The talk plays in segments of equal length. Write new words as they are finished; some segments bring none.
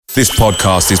This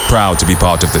podcast is proud to be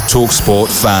part of the TalkSport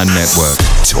Fan Network.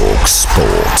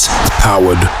 TalkSport.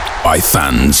 Powered by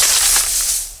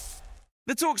fans.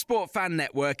 The TalkSport Fan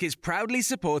Network is proudly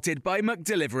supported by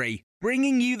McDelivery,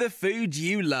 bringing you the food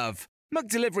you love.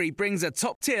 McDelivery brings a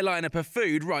top-tier lineup of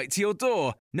food right to your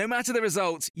door. No matter the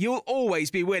result, you'll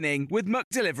always be winning with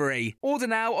McDelivery. Order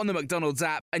now on the McDonald's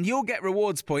app and you'll get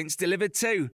rewards points delivered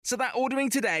too. So that ordering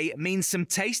today means some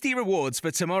tasty rewards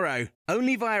for tomorrow.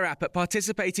 Only via app at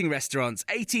participating restaurants.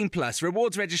 18 plus.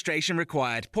 Rewards registration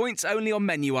required. Points only on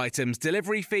menu items.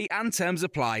 Delivery fee and terms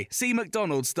apply. See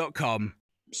mcdonalds.com.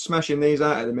 Smashing these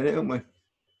out at the minute, aren't we?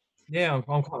 Yeah,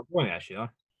 I'm quite enjoying it actually.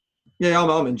 Yeah,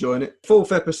 I'm enjoying it.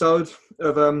 Fourth episode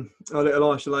of our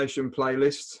little isolation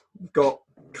playlist. We've got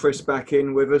Chris back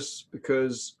in with us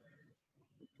because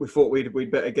we thought we'd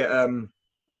better get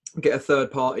a third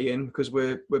party in because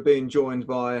we're being joined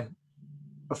by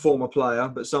a former player,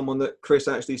 but someone that Chris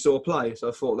actually saw play. So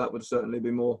I thought that would certainly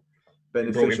be more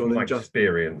beneficial than just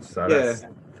experience. So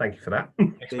thank you for that.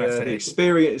 The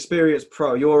experience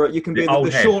pro. You can be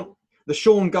the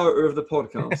Sean Goater of the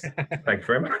podcast. Thank you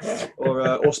very much.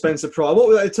 Or Spencer Pryor. What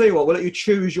will I tell you? We'll let you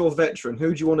choose your veteran.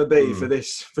 Who do you want to be for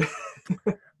this?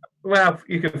 Well,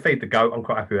 you can feed the goat. I'm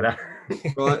quite happy with that.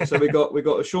 Right. So we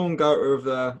got a Sean Goater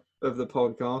of the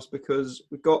podcast because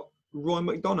we've got Roy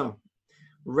McDonough,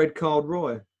 Red Card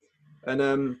Roy.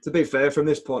 And to be fair, from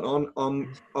this point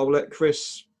on, I'll let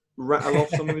Chris rattle off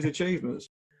some of his achievements.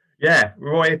 Yeah,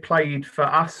 Roy played for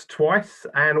us twice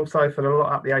and also for the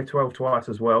lot up the A12 twice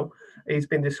as well. He's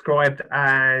been described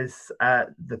as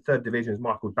the third division's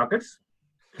Michael Douglas.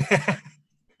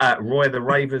 Roy the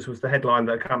Ravers was the headline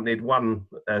that accompanied one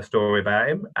story about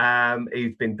him.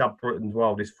 He's been dubbed Britain's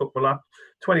wildest footballer,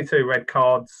 22 red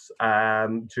cards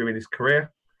during his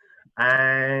career,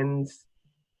 and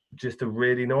just a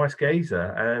really nice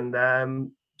geezer.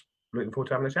 And looking forward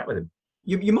to having a chat with him.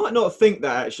 You might not think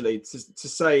that actually to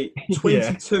say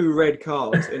 22 red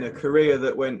cards in a career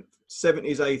that went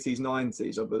 70s, 80s,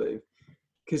 90s, I believe.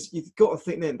 Because you've got to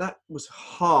think then that was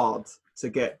hard to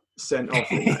get sent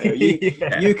off in that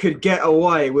era. You could get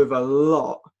away with a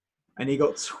lot and he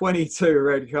got 22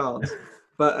 red cards.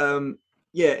 But and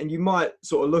you might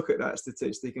sort of look at that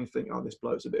statistic and think, oh, this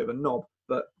bloke's a bit of a knob,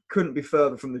 but couldn't be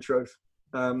further from the truth.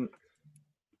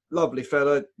 Lovely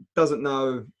fella, doesn't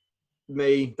know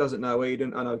me, doesn't know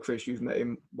Eden. I know, Chris, you've met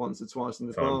him once or twice in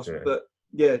the past, but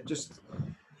yeah, just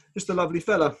a lovely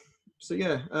fella. So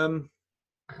yeah,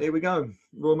 here we go.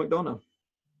 Roy McDonough.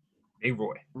 Hey,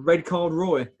 Roy. Red Card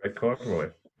Roy. Red Card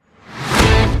Roy.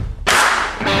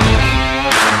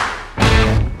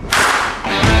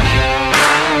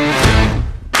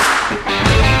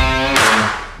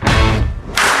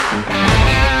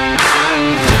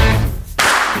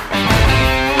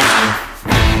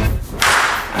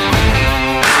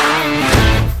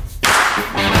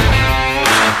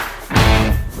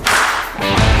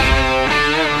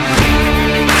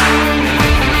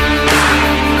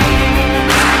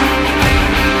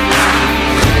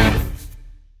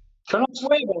 Can I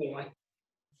swear, by the way?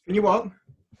 Can you what?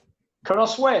 Can I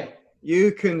swear?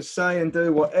 You can say and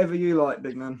do whatever you like,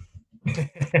 big man.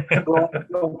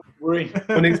 Don't worry.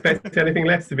 Wouldn't expect anything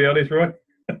less, to be honest, Roy.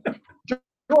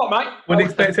 What, mate? Wouldn't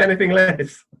expect anything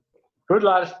less. Good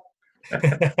lad.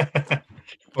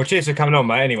 Well, cheers for coming on,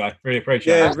 mate. Anyway, really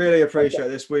appreciate it. Yeah, really appreciate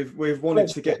this. We've wanted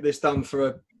to get this done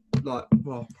for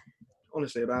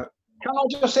honestly about. Can I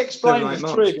just explain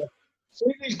the trigger? See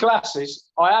these glasses?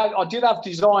 I did have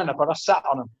designer, but I sat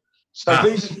on them. So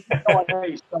these are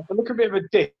Chinese. So if I look a bit of a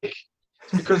dick, it's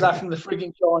because they're from the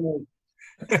frigging Chinese.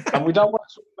 And we don't want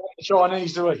to talk about the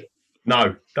Chinese, do we?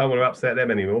 No, don't want to upset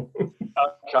them anymore.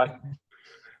 Okay.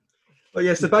 Well,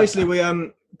 yeah. So basically,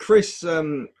 we Chris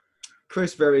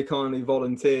very kindly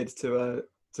volunteered to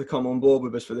come on board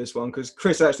with us for this one because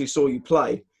Chris actually saw you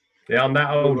play. Yeah, I'm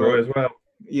that old, Roy, as well.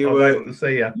 You I was were able to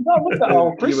see you. You don't look that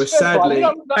old, Chris. You were sadly.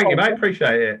 Thank you, mate.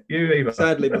 Appreciate it. You either.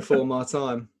 Sadly, before my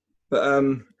time.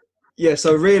 But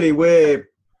so really, we're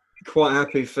quite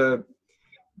happy for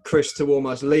Chris to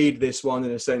almost lead this one in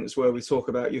a sense where we talk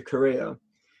about your career,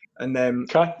 and then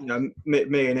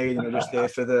me and Eden are just there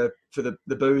for the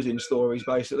boozing stories,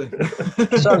 basically.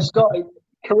 So, Scotty,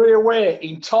 career where?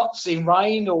 In tots, in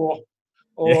rain, or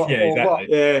exactly. what?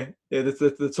 Yeah.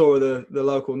 The tour of the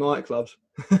local nightclubs.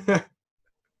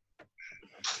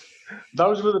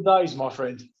 Those were the days, my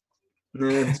friend. Yeah,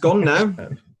 it's gone now.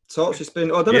 Tots, it's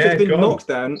been. I don't know if it's been knocked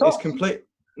down. Tots. It's complete.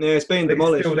 Yeah, it's been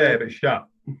demolished. It's still there, but shut.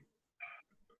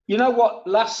 You know what?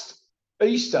 Last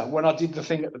Easter, when I did the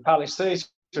thing at the Palace Theatre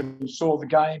and saw the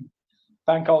game,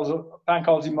 Bank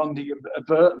Holiday Monday at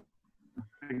Burton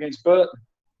against Burton.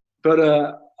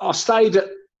 But I stayed at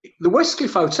the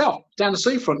Westcliff Hotel down the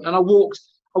seafront, and I walked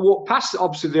past it,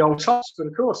 obviously the old tops, but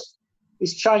of course,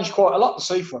 it's changed quite a lot, the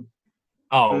seafront.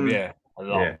 Oh, yeah, a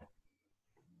lot. Yeah.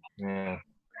 Yeah.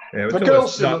 The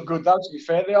girls still look good, though, to be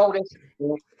fair. The old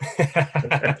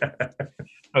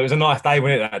It was a nice day,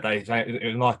 wasn't it, that day? It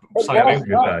was a nice sunny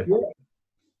day.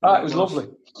 Yeah. It was lovely.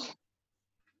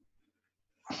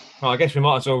 Well, I guess we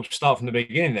might as well start from the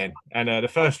beginning then. And the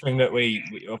first thing that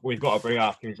we've got to bring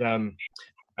up is a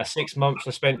 6-month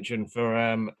suspension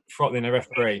for throttling a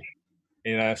referee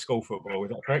in school football.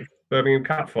 Is that correct? Birmingham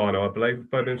Cup final, I believe.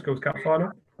 Birmingham Schools Cup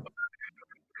final.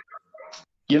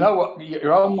 You know what?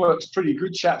 Your homework's pretty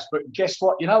good, chaps. But guess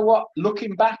what? You know what?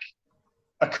 Looking back,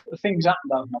 a couple of things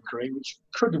happened over my career which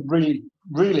could have really,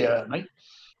 really hurt me.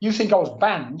 You think I was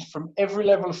banned from every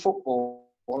level of football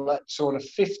at sort of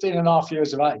 15 and a half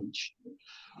years of age,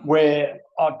 where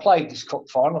I played this cup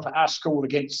final for our school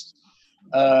against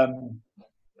Sir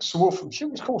Wilfrid.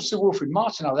 It was called Sir Wilfrid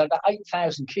Martineau. They had about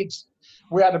 8,000 kids.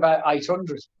 We had about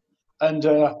 800. And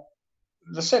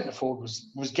the centre forward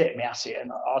was getting me at it,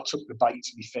 and I took the bait,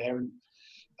 to be fair, and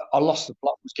I lost the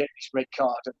block, was getting this red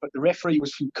card. But the referee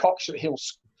was from Coxet Hill,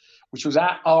 which was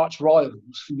our arch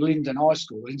rivals from Linden High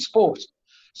School in sport.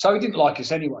 So he didn't like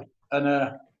us anyway.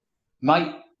 And,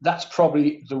 mate, that's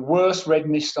probably the worst red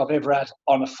mist I've ever had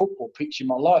on a football pitch in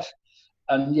my life.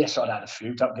 And yes, I'd had a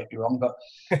few, don't get me wrong. But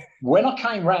when I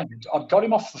came round, I'd got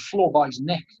him off the floor by his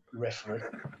neck, the referee,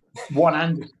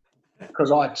 one-handed,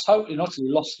 because I had totally and utterly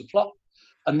lost the plot.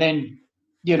 And then,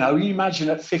 you imagine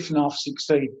at 15 half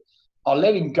 16, I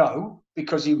let him go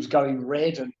because he was going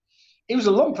red, and he was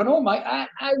a lump and all, mate.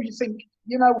 How do you think,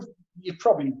 you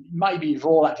probably, maybe you've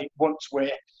all had it once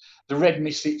where the red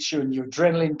mist hits you and your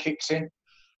adrenaline kicks in,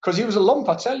 because he was a lump,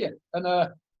 I tell you. And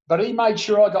but he made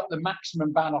sure I got the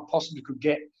maximum ban I possibly could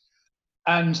get.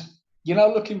 And,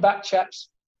 looking back, chaps,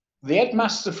 the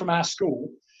headmaster from our school,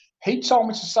 he told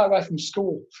me to stay away from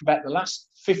school for about the last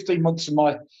 15 months of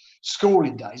my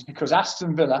schooling days, because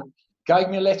Aston Villa gave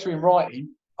me a letter in writing,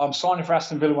 I'm signing for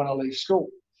Aston Villa when I leave school.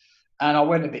 And I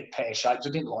went a bit pear-shaped. I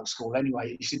didn't like school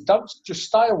anyway. He said, don't just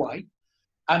stay away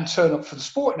and turn up for the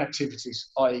sporting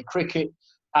activities, i.e. cricket,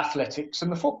 athletics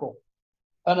and the football.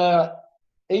 And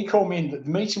he called me in that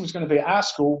the meeting was going to be at our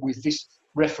school with this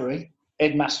referee,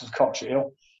 headmaster of Coxet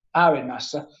Hill, our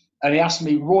headmaster. And he asked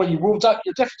me, Roy, you'll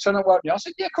definitely turn up, won't you? I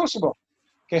said, yeah, of course I will.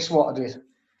 Guess what I did?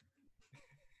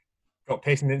 Got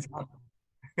pissed in.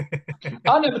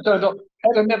 I never turned up.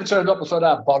 I'd never turned up. I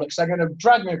thought, bollocks. They're going to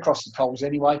drag me across the coals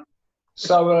anyway.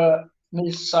 So,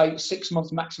 needless to say, 6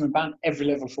 months maximum ban, every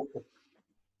level of football.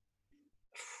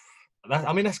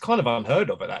 That's kind of unheard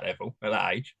of at that level, at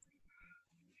that age.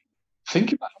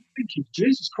 Think about it. I'm thinking,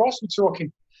 Jesus Christ, we're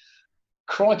talking,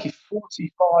 crikey,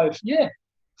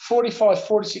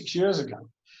 46 years ago.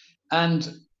 And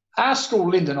our school,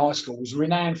 Linden High School, was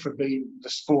renowned for being the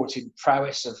sporting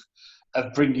prowess of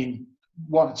bringing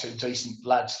one or two decent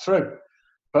lads through.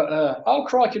 But,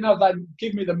 crikey, no, they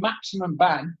give me the maximum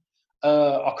ban.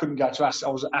 I couldn't go to Aston.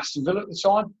 I was at Aston Villa at the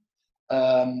time.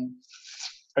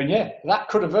 And, yeah, that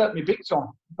could have hurt me big time.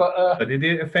 But did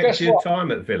it affect your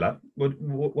time at Villa?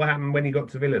 What happened when you got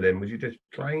to Villa then? Was you just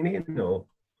training or?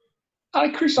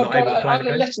 Hey, Chris, I had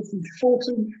a letter from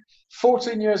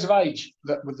 14 years of age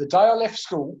that with the day I left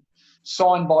school,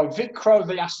 signed by Vic Crowe,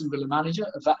 the Aston Villa manager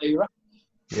of that era,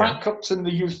 Frank Upton,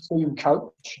 the youth team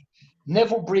coach,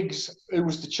 Neville Briggs, who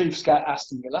was the chief scout at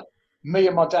Aston Villa, me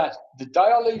and my dad. The day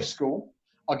I leave school,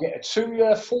 I get a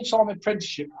 2-year full-time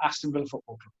apprenticeship at Aston Villa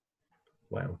Football Club.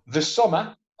 Wow. The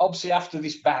summer, obviously after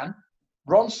this ban,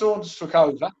 Ron Saunders took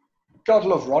over. God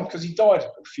love Ron, because he died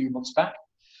a few months back.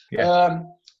 Yeah.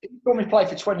 He saw me play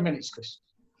for 20 minutes, Chris.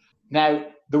 Now,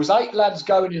 there was 8 lads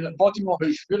going in at Bodymore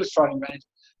Heath Villa's training ground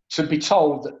to be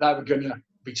told that they were going to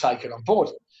be taken on board.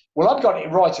 Well, I'd got it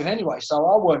in writing anyway, so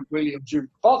I weren't really unduly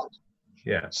bothered.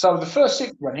 Yeah. So the first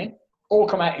 6 went in, all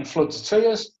come out in floods of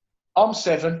tears. I'm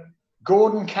 7.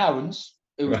 Gordon Cowans,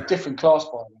 who was a different class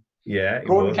by the way. Yeah.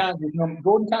 Gordon Cowans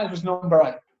was number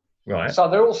 8. Right. So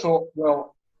they all thought,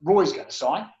 well, Roy's going to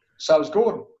sign. So was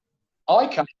Gordon. I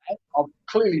came out, I'm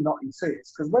clearly not in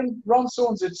tears, because when Ron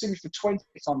Saunders had seen me for 20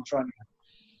 minutes on the training,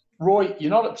 Roy,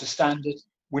 you're not up to standard.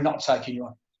 We're not taking you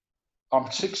on.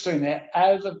 I'm 16 there.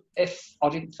 How the F I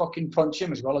didn't fucking punch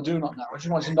him as well? I do not know. I just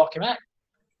wanted to knock him out.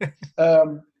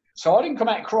 So I didn't come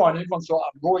out crying. Everyone thought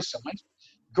Roy signed.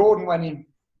 Gordon went in.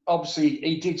 Obviously,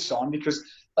 he did sign because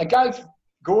they gave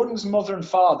Gordon's mother and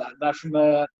father, they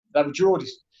were Geordies.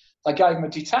 They gave him a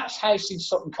detached house in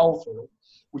Sutton Coldfield,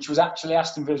 which was actually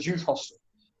Aston Villa's youth hostel.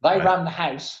 They ran the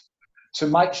house to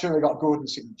make sure they got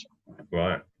Gordon's signature.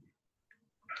 Right.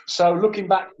 So looking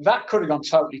back, that could have gone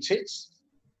totally tits.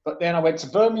 But then I went to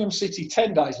Birmingham City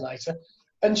 10 days later.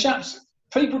 And chaps,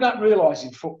 people don't realise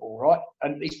in football, right?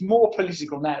 And it's more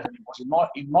political now than it was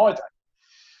in my day.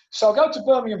 So I go to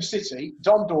Birmingham City,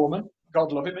 Don Dorman,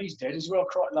 God love him, he's dead as well,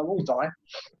 they're all dying.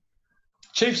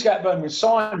 Chief Scout of Birmingham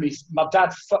signed me. My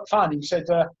dad found him, said,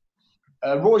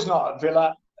 Roy's not at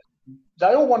Villa.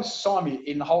 They all wanted to sign me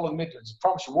in the whole of the Midlands. I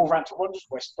promise you, Wolverhampton Wanderers,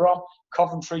 West Brom,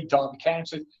 Coventry, Derby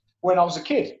County, when I was a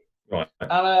kid. Right.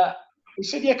 And he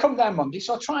said, yeah, come down Monday.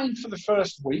 So I trained for the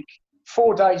first week,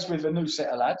 4 days with a new set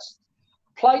of lads.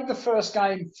 Played the first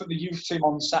game for the youth team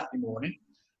on Saturday morning.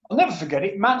 I'll never forget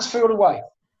it, Mansfield away.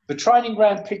 The training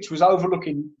ground pitch was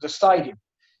overlooking the stadium.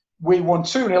 We won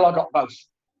 2-0, I got both.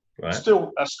 Right.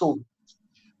 Still at school.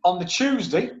 On the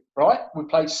Tuesday, right, we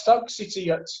played Stoke City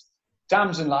at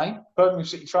Damson Lane, Birmingham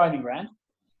City training ground.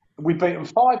 We beat them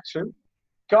 5-2.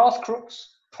 Garth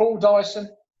Crooks, Paul Dyson,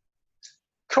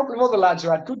 a couple of other lads who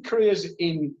had good careers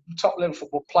in top level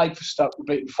football played for Stoke. We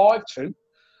beat them 5-2.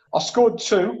 I scored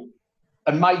 2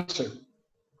 and made 2.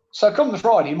 So come the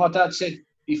Friday, my dad said,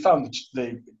 he phoned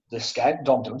the scout,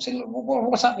 Don Dunn, and said,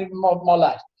 what's happening with my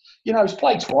lad? You know, he's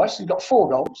played twice, he's got 4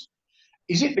 goals.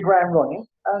 He's hit the ground running,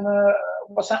 and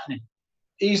what's happening?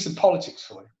 Here's the politics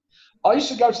for you. I used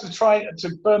to go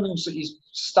to Birmingham City's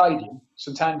stadium,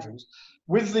 St Andrews,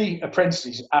 with the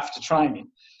apprentices after training,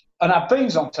 and have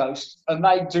beans on toast, and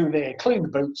they do their clean the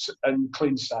boots and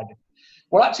clean the stadium.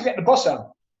 Well, I had to get the bus home,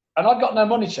 and I'd got no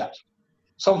money, chat.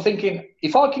 So I'm thinking,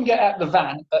 if I can get out the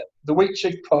van at the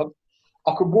Wheatsheaf pub,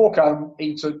 I could walk home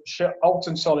into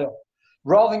Alton Solihull,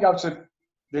 rather than go to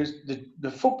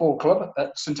the football club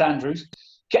at St Andrews,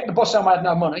 get the bus home. I had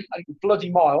no money, I think bloody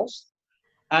miles.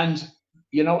 And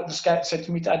you know what the scout said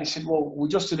to me, Dad? He said, well, we're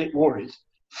just a bit worried.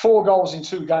 4 goals in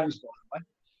 2 games, by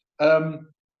the way.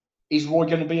 Is Roy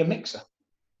going to be a mixer?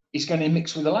 He's going to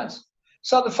mix with the lads.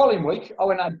 So the following week, I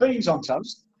went and had beans on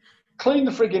toast, cleaned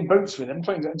the frigging boots with him,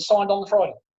 cleaned it, and signed on the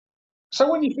Friday.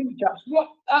 So when you think, chaps, what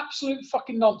absolute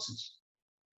fucking nonsense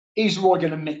is Roy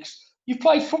going to mix? You've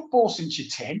played football since you're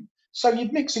 10, so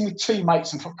you're mixing with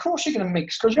teammates, and of course you're going to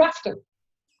mix because you have to.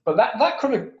 But that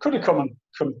could have come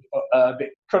a bit,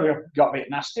 could have got a bit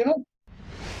nasty, you know.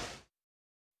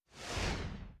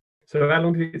 So how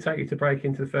long did it take you to break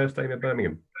into the first team at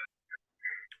Birmingham?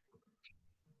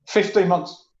 15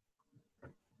 months.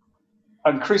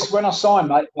 And Chris, when I signed,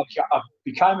 mate, I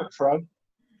became a pro.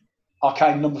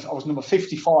 I was number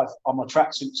 55 on my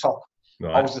tracksuit top.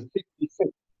 Right. I was the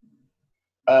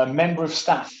 55th member of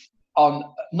staff. On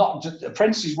not just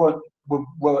apprentices were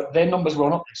their numbers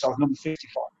weren't up there, so I was number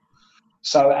 55.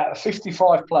 So out of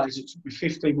 55 players, it took me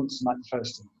 15 months to make the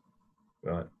first team.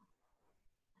 Right.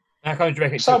 How come you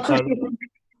reckon it took so long?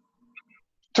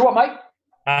 To what, mate?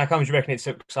 How come you reckon it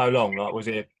took so long? Like, was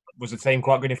the team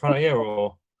quite good in front of you,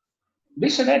 or?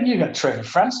 Listen, then you got Trevor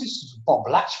Francis, Bob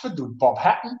Latchford, Bob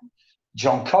Hatton,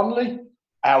 John Connolly,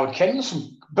 Howard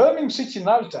Kendall. Birmingham City in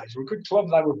those days were a good club.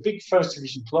 They were a big first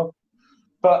division club.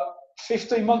 But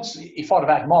 15 months, if I'd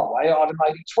have had my way, I'd have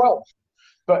made it 12.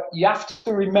 But you have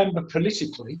to remember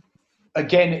politically,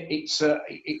 again,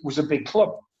 it was a big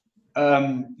club.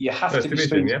 You have first to be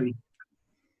division,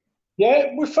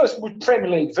 we're Premier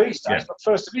League these days, but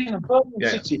first division. And Birmingham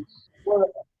City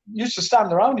used to stand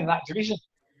their own in that division.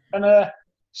 And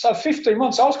so 15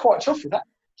 months, I was quite chuffed with that,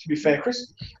 to be fair,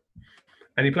 Chris.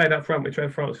 And you played up front with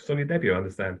Trevor Francis on your debut, I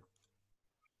understand.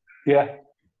 Yeah.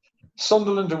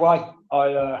 Sunderland away.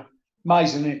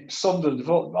 Amazing.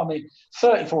 Sunderland. I mean,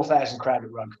 34,000 crowd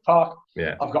at Roker Park.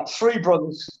 Yeah. I've got 3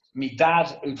 brothers, me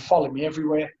dad, who'd follow me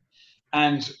everywhere.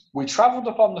 And we travelled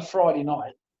up on the Friday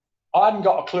night. I hadn't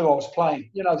got a clue I was playing.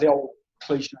 You know, the old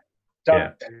cliche.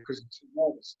 Don't because I'm too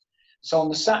nervous. So on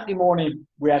the Saturday morning,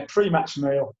 we had pre-match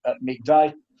meal at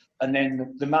midday. And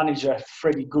then the manager,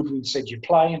 Freddie Goodwin, said, you're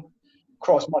playing. Of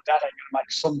course, my dad ain't going to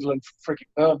make Sunderland from freaking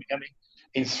Birmingham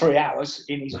in 3 hours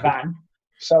in his van.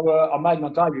 So I made my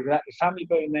debut without the family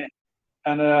being there.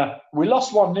 And we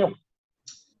lost 1-0.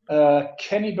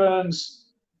 Kenny Burns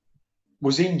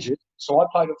was injured, so I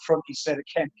played up front instead of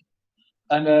Kenny.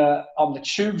 And on the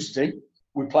Tuesday,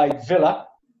 we played Villa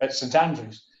at St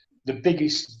Andrews, the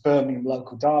biggest Birmingham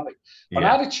local derby. Yeah. And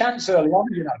I had a chance early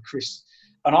on, you know, Chris,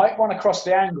 and I hit one across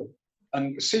the angle,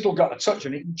 and Siddle got a touch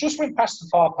on it and just went past the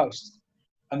far post.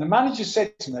 And the manager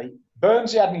said to me,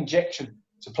 Burns had an injection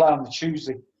to play on the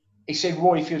Tuesday. He said,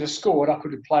 Roy, if you'd have scored, I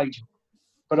could have played you.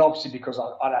 But obviously, because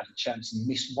I'd had a chance and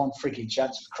missed one freaking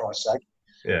chance, for Christ's sake,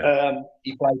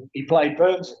 he played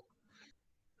Burns.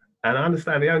 And I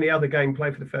understand the only other game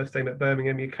played for the first team at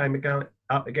Birmingham, you came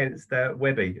up against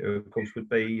Webby, who, of course, would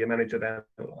be your manager down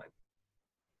the line.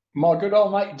 My good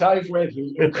old mate, Dave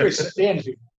Webby, and Chris, at the end of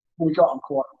it, we got on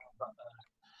quite well.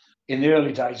 in the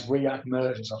early days, we had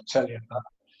murders, I'll tell you. But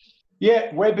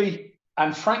yeah, Webby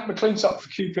and Frank McClintock for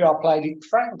QPR played.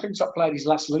 Frank McClintock played his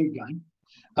last league game,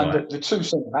 and the two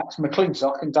centre backs,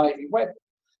 McClintock and David Webb.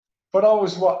 But I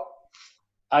was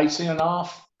 18 and a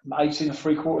half, 18 and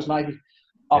 3/4 maybe.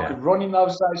 I could run in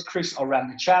those days, Chris. I ran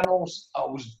the channels. I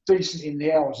was decent in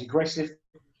the air. I was aggressive.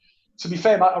 To be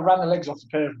fair, mate, I ran the legs off the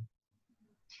pair of them.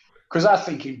 Because I was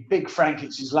thinking, Big Frank,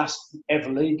 it's his last ever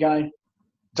league game.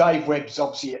 Dave Webb's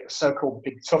obviously a so-called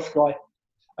big tough guy.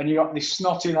 And you got this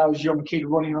snotty-nosed young kid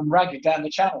running them ragged down the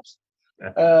channels.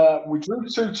 Yeah. We drew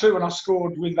 2-2 and I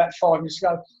scored with about 5 minutes to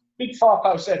go. Big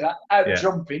far-post header,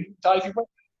 out-jumping David Webb.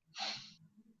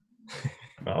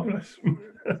 Marvellous.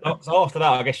 So after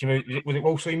that, I guess you moved. Was it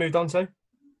Walsall you moved on to?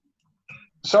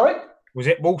 Sorry? Was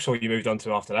it Walsall you moved on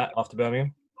to after that, after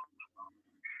Birmingham?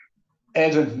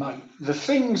 Eden, mate, the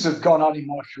things have gone on in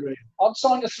my career. I'd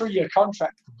signed a 3-year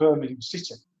contract for Birmingham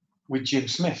City with Jim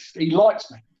Smith. He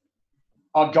liked me.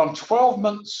 I'd gone 12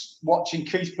 months watching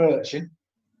Keith Birchin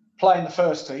playing the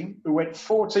first team, who went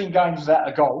 14 games without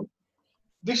a goal.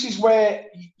 This is where,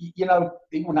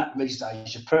 it wouldn't happen these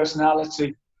days. Your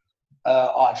personality,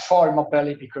 I had fire in my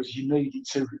belly because you needed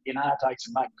to, in our day,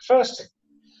 to make the first team.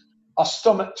 I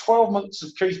stomached 12 months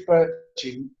of Keith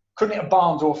Birchin, couldn't hit a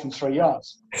barn door from 3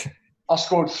 yards. I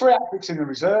scored 3 hat-tricks in the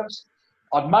reserves.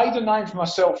 I'd made a name for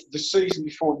myself the season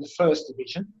before in the first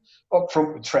division, up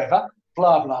front with Trevor,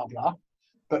 blah, blah, blah.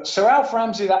 But Sir Alf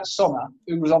Ramsey that summer,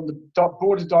 who was on the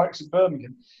board of directors of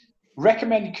Birmingham,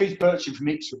 recommended Keith Birchin from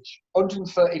Ipswich,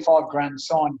 135 grand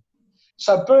signing.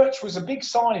 So Birch was a big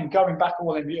signing going back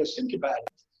all them years. Think about it.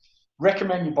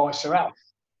 Recommended by Sir Alf.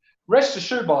 Rest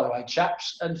assured, by the way,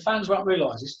 chaps, and fans won't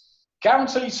realise this,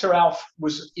 guaranteed Sir Alf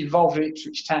was involved in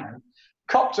Ipswich Town,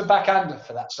 copped a backhander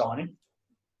for that signing.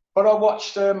 But I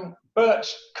watched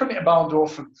Birch couldn't hit a barn door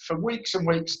for weeks and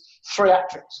weeks, 3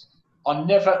 hat-tricks. I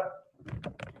never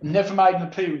made an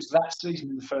appearance that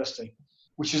season in the first team,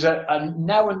 which is now a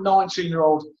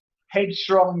 19-year-old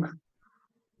headstrong,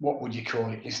 what would you call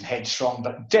it? Isn't headstrong,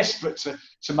 but desperate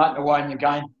to make their way in the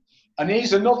game. And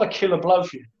here's another killer blow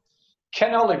for you.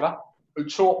 Ken Oliver, who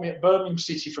taught me at Birmingham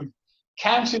City from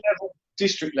county level,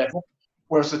 district level,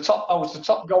 I was the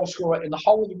top goal scorer in the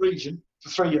whole of the region for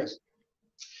 3 years.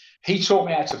 He taught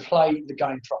me how to play the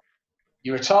game properly.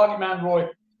 You're a target man, Roy.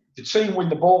 The team win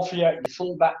the ball for you, your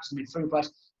full-backs and midfielders.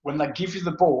 When they give you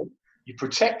the ball, you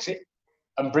protect it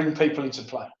and bring people into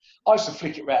play. I used to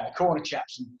flick it round the corner,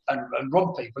 chaps, and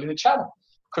run people in the channel.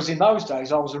 Because in those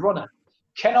days, I was a runner.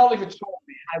 Ken Oliver taught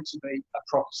me how to be a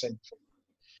proper centre forward.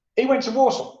 He went to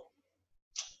Walsall.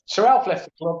 Sir Alf left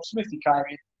the club. Smithy came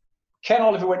in. Ken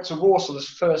Oliver went to Walsall as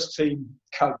first team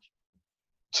coach.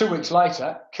 2 weeks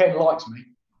later, Ken liked me.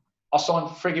 I signed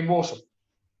for frigging Walsall.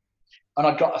 And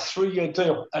I got a 3-year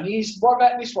deal. And what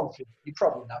about this one for you? You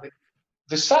probably know it.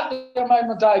 The Saturday I made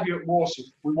my debut at Walsall,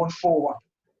 we won 4-1.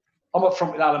 I'm up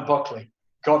front with Alan Buckley.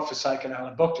 God-forsaken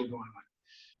Alan Buckley, by the way.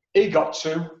 He got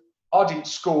 2. I didn't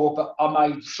score, but I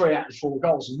made 3 out of 4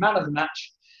 goals. And man of the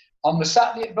match, on the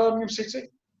Saturday at Birmingham City,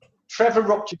 Trevor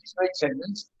ruptured his knee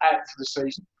tendons out for the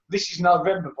season. This is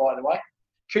November, by the way.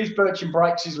 Keith Birchin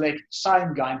breaks his leg,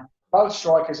 same game. Both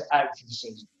strikers out for the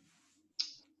season.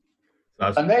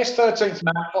 And there's 13th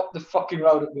man up the fucking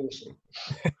road at Walsall.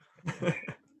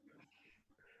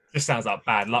 This sounds like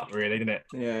bad luck, really, doesn't it?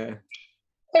 Yeah.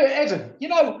 Hey, Eden,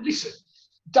 listen,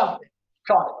 don't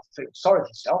kind of feel sorry for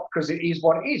yourself because it is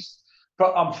what it is.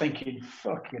 But I'm thinking,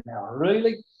 fucking hell,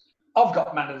 really? I've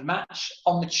got man of the match.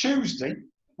 On the Tuesday,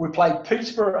 we played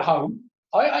Peterborough at home.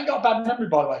 I ain't got a bad memory,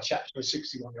 by the way, chaps, for a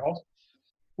 61-year-old.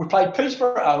 We played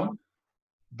Peterborough at home,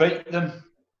 beat them.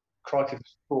 Crikey,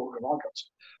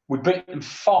 we beat them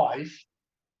 5-1,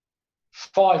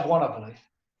 I believe.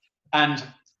 And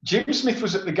Jim Smith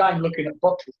was at the game looking at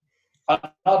Buckley.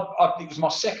 It was my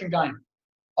second game.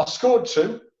 I scored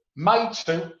 2, made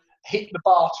 2, hit the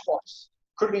bar twice.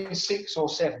 Could have been 6 or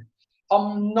 7.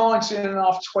 I'm 19 and a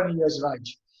half, 20 years of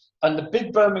age. And the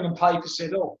big Birmingham paper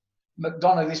said,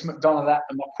 McDonough this, McDonough that.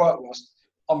 And my quote was,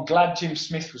 I'm glad Jim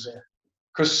Smith was there.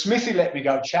 Because Smithy let me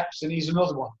go, chaps, and he's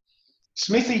another one.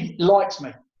 Smithy likes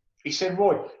me. He said,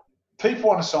 Roy, people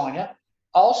want to sign you.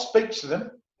 I'll speak to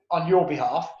them on your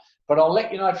behalf, but I'll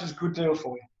let you know if it's a good deal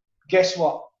for you. Guess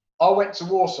what? I went to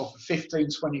Warsaw for 15,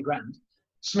 20 grand.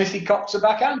 Smithy cops a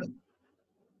backhander.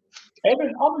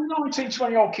 Evan, I'm a 19,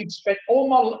 20-year-old kid, spent all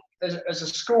my life as a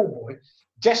schoolboy,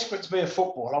 desperate to be a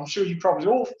footballer. I'm sure you probably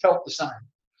all felt the same.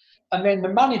 And then the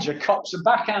manager cops a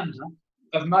backhander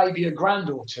of maybe a grand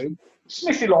or 2.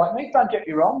 Smithy liked me, don't get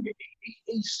me wrong.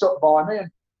 He stuck by me, and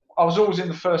I was always in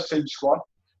the first team squad.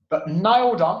 But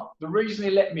nailed on, the reason he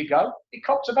let me go, he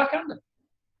copped a backhander.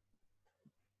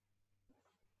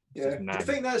 Yeah. Do you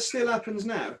think that still happens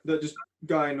now? That just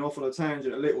going off on a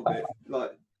tangent a little bit,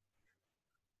 like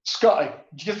Scotty,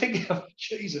 do you think?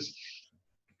 Jesus.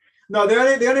 No, the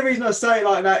only reason I say it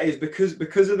like that is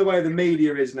because of the way the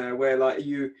media is now, where like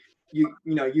you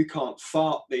can't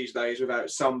fart these days without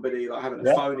somebody like having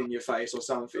a phone in your face or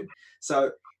something.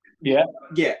 So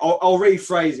I'll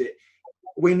rephrase it.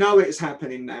 We know it's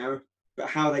happening now, but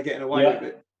how are they getting away with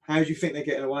it? How do you think they're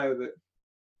getting away with it?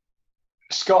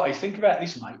 Scotty, think about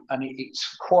this, mate, and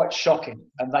it's quite shocking.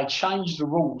 And they changed the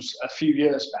rules a few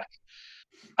years back.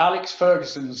 Alex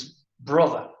Ferguson's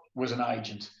brother was an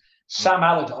agent. Sam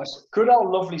Allardyce, good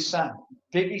old lovely Sam,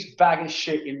 biggest bag of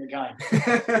shit in the game.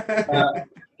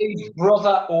 His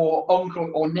brother or uncle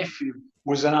or nephew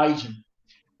was an agent.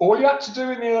 All you had to do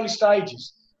in the early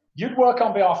stages, you'd work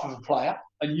on behalf of a player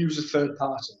and use a third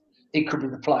party. It could be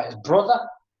the player's brother.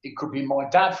 It could be my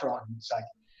dad, for argument's sake.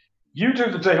 You do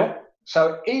the deal.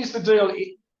 So here's the deal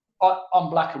on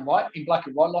black and white, like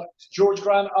George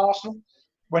Graham at Arsenal,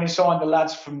 when he signed the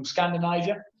lads from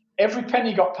Scandinavia. Every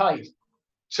penny got paid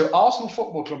to Arsenal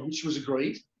Football Club, which was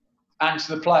agreed, and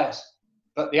to the players.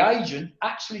 But the agent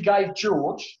actually gave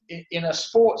George, in a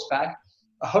sports bag,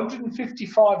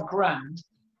 155 grand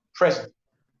present.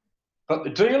 But the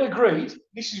deal agreed,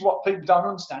 this is what people don't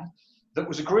understand, that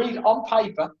was agreed on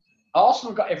paper.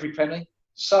 Arsenal got every penny,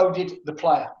 so did the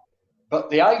player. But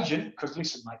the agent, because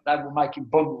listen, mate, they were making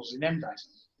bundles in them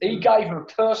days. He gave him a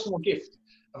personal gift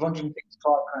of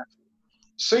 155 grand.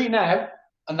 See now,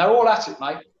 and they're all at it,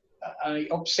 mate, and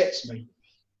it upsets me.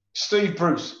 Steve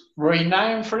Bruce,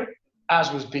 renowned for it,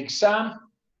 as was Big Sam,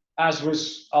 as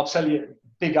was, I'll tell you,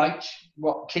 Big H,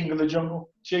 King of the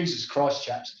Jungle. Jesus Christ,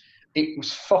 chaps. It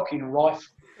was fucking rife.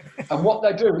 And what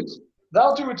they do is,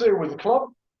 they'll do a deal with the club,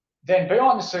 then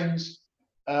behind the scenes,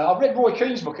 I read Roy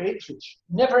Keane's book at Ipswich.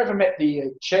 Never ever met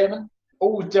the chairman.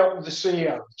 Always dealt with the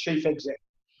CEO, the chief exec.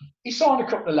 He signed a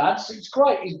couple of lads. It's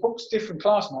great. His book's different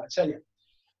class, mate, I tell you.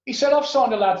 He said, I've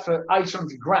signed a lad for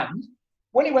 800 grand.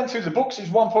 When he went through the books, it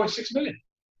was 1.6 million.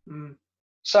 Mm.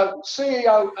 So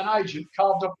CEO and agent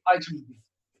carved up 800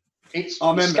 grand. I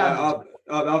remember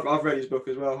that. I've read his book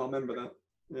as well. I remember that.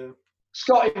 Yeah.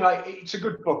 Scotty, mate, it's a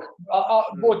good book.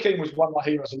 Roy Keane was one of my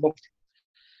heroes. I loved him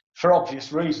for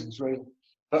obvious reasons, really.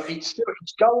 But it's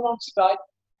going on today.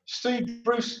 Steve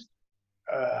Bruce,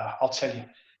 I'll tell you,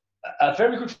 a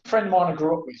very good friend of mine I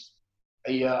grew up with.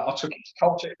 I took him to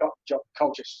Colchester, got a job at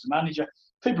Colchester as a manager.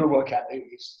 People who work out there,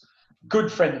 he's a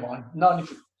good friend of mine, known him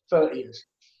for 30 years.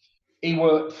 He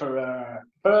worked for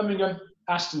Birmingham,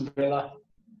 Aston Villa.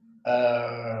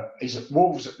 He's at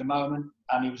Wolves at the moment,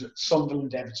 and he was at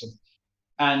Sunderland, Everton.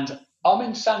 And I'm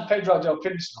in San Pedro del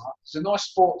Pinatar. It's a nice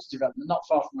sports development, not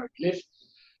far from where we live.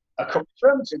 A couple of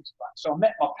German teams playing. So I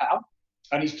met my pal,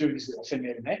 and he's doing his little thing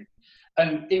here and there.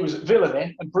 And he was at Villa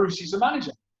then, and Bruce is the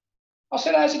manager. I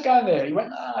said, how's it going there? He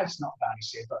went, it's not bad, he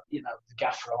said, but, the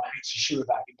gaffer, I ain't so sure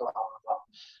about it, blah, blah, blah.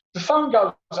 The phone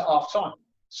goes at half time.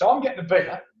 So I'm getting a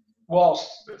beer, whilst,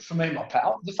 for me and my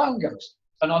pal, the phone goes.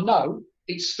 And I know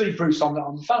it's Steve Bruce on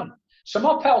the phone. So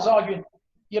my pal's arguing,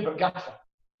 yeah, but gaffer,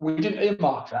 we didn't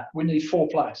earmark that. We need 4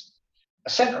 players. A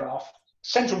centre-half,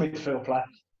 central midfield player,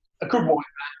 a good wide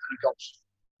man, and a goalkeeper.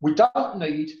 We don't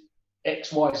need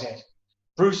X, Y, Z.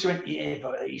 Bruce went, yeah,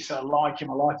 but he said, I like him.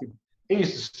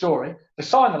 Here's the story. They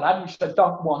signed the lad, which they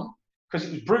don't want, because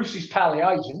it was Bruce's pal, the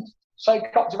agent, so he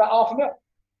copped about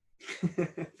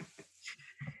 $500,000.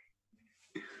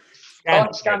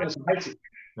 Scandalous.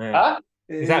 Yeah.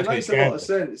 It makes a lot of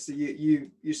sense.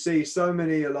 You see so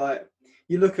many, like,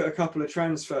 you look at a couple of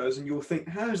transfers and you'll think,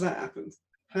 how has that happened?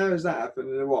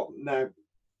 And what?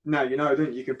 Now you know,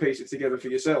 don't you? You can piece it together for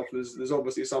yourself. There's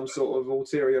obviously some sort of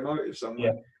ulterior motive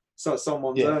somewhere. Yeah. So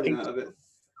someone's earning out of it.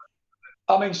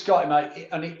 I mean, Scotty, mate,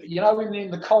 and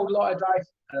in the cold light of day,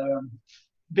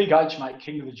 Big H, mate,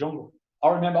 King of the Jungle. I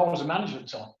remember I was a manager at the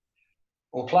time,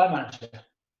 or player manager.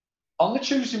 On the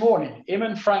Tuesday morning, him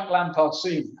and Frank Lampard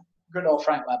Senior, good old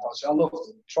Frank Lampard, I loved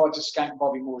him, tried to skank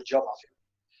Bobby Moore's job off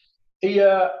him.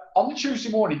 On the Tuesday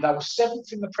morning, they were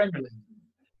 7th in the Premier League.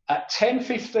 At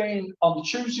 10:15 on the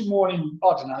Tuesday morning,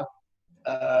 I don't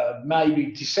know,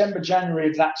 maybe December, January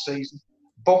of that season,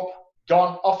 bump,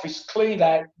 gone, office cleaned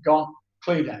out, gone,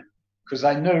 cleaned out. Because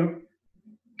they knew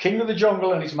King of the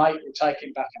Jungle and his mate would take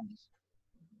him back in.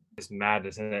 It's mad,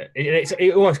 isn't it?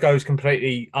 It almost goes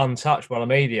completely untouched by the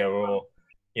media, or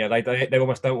they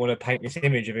almost don't want to paint this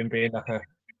image of him being like a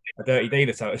dirty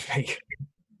dealer, so to speak.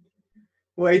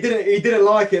 Well, he didn't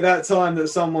like it that time that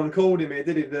someone called him it,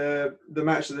 did he? The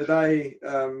match of the day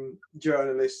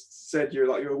journalist said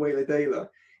you're a wheeler dealer.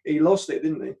 He lost it,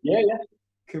 didn't he? Yeah.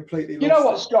 Completely lost it. You know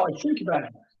what, it. Scotty? Think about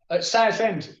it. At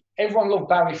Southend, everyone loved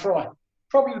Barry Fry.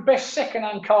 Probably the best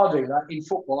second-hand car dealer in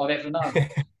football I've ever known.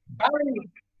 Barry.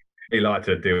 He liked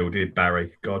a deal, did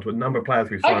Barry? God, what number of players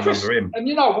we signed under him? And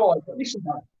you know why? But listen,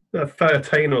 mate.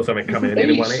 13 or something coming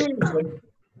in one hit.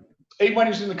 Even when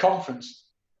he was in the conference,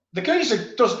 the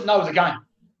geezer doesn't know the game.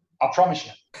 I promise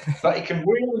you. But he can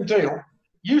wheel and deal.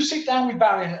 You sit down with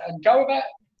Barry and go about.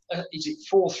 Is it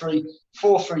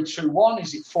 4-3-2-1?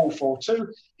 Is it 4-4-2?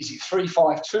 Is it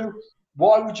 3-5-2?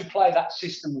 Why would you play that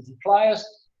system with your players?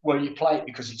 Well, you play it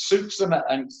because it suits them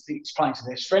and it's playing to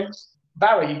their strengths.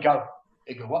 Barry, he'd go,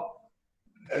 what?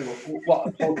 What,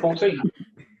 a Ford Cortina?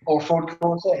 Or a Ford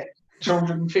Corsair?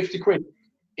 250 quid.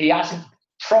 He hasn't.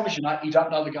 Promise you, mate, he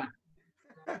don't know the game.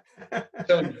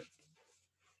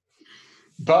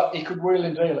 But he could wheel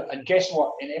and deal it. And guess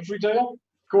what? In every deal,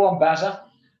 go on, Bazza.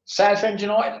 Southend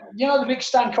United, you know the big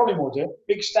Stan Collymore deal?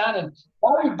 Big Stan, and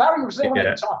Barry was there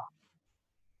at the time.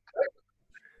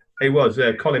 He was.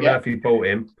 Colin Murphy bought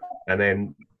him, and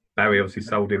then Barry obviously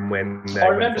sold him when... I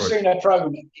remember seeing a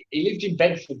programme. He lived in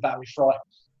Bedford, Barry Fry.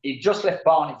 He'd just left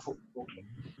Barnet Football Club.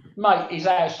 Mate, his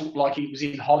house looked like he was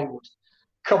in Hollywood.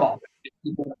 Come on.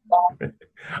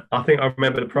 I think I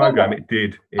remember the programme. It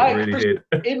did. It really did.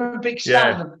 Him and Big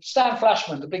Stan, Stan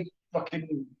Flashman, the big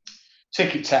fucking...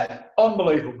 ticket tag.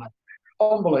 Unbelievable, mate.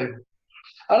 Unbelievable.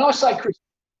 And I say, Chris,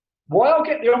 why I'll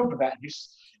get the ump about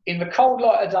this, in the cold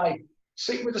light of day,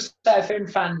 sitting with the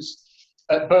Southend fans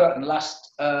at Burton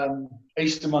last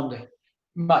Easter Monday,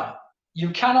 mate,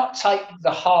 you cannot take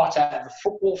the heart out of a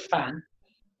football fan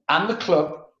and the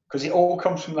club, because it all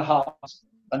comes from the heart,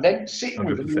 and then sitting 100%.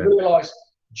 With them, you realise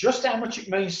just how much it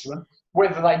means to them,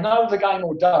 whether they know the game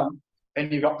or don't,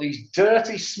 and you've got these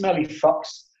dirty, smelly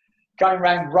fucks going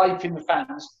around raping the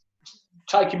fans,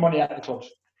 taking money out of the clubs.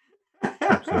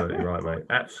 Absolutely right, mate.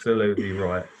 Absolutely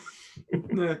right.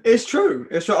 Yeah, it's true.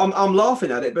 It's true. I'm laughing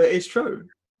at it, but it's true.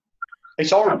 It's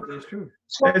horrible. It's true.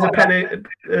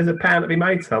 There's a pound to be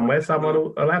made somewhere. Someone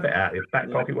will have it out of your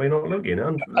back pocket where you're not looking.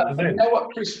 100%. You know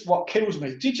what, Chris? What kills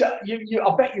me? Did you?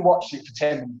 I bet you watched it for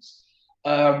 10 minutes.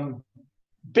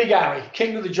 Big Harry,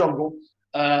 King of the Jungle,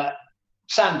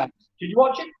 Sandbank. Did you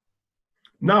watch it?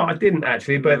 No, I didn't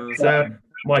actually, but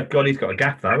my God, he's got a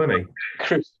gaff though, hasn't he?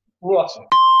 Chris, what?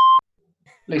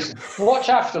 Listen, watch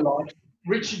Afterlife.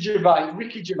 Ricky Gervais.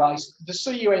 The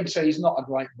CUNT is not a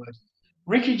great word.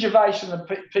 Ricky Gervais and the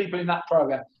people in that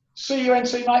programme.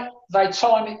 CUNT, mate, they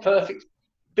time it perfect.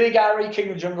 Big Harry, King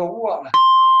of the Jungle, what?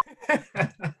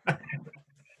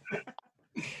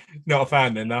 Not a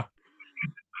fan then, no.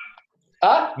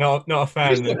 Huh? Not a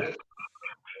fan then.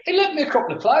 He lent me a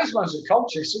couple of plays once at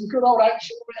Colchester, some good old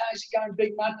action. How's it going,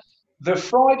 big man? The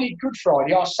Good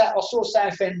Friday, I saw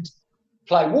Southend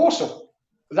play Walsall.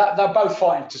 They're both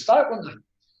fighting to stay, weren't they?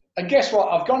 And guess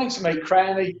what? I've gone in to meet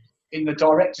Crowney in the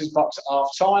director's box at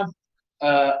half-time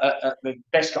at the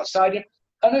Bescott Stadium.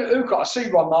 And who got to see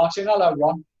Ron Martin? Hello,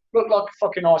 Ron. Looked like a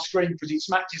fucking ice cream because he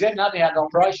smacked his head and hadn't he had an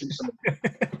operation.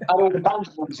 Had all the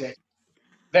bands on his head.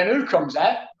 Then who comes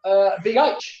out? Big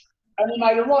H. And he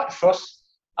made a right fuss.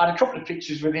 I had a couple of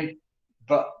pictures with him.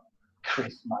 But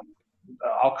Chris, mate,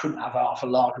 I couldn't have half a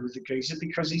lager with the geezer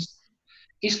because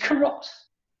he's corrupt.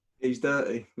 He's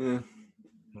dirty, yeah.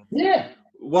 Yeah.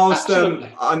 Whilst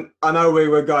I know we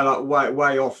were going like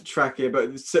way off track here, but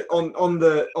on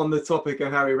the topic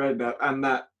of Harry Redknapp and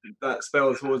that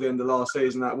spell towards the end of last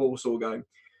season, that Walsall game,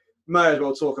 may as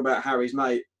well talk about Harry's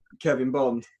mate Kevin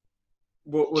Bond.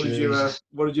 What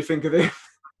did you think of him?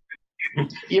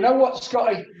 You know what,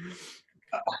 Scotty?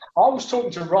 I was talking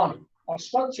to Ron. I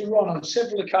spoke to Ron on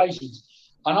several occasions,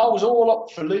 and I was all up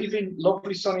for leaving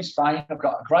lovely sunny Spain. I've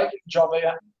got a great job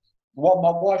here.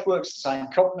 My wife works the same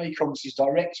company, company's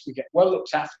direct. We get well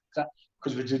looked after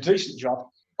because we do a decent job.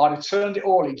 I'd have turned it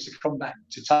all in to come back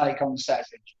to take on the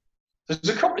Southend. There's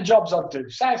a couple of jobs I'd do.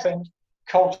 Southend,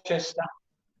 Colchester.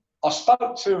 I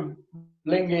spoke to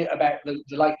Lingy about the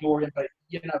Lake Lorien, but,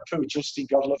 poor Justin,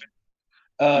 God love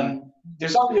him.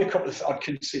 There's only a couple of I'd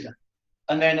consider.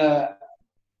 And then I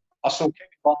saw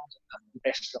Kevin Bond at the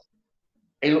best stuff.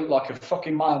 He looked like a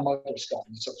fucking mile model Scott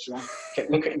in the touch around.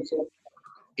 Kept looking at him.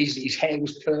 His hair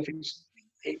was perfect.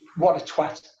 What a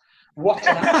twat. What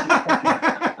an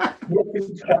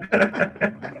absolute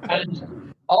twat.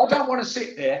 And I don't want to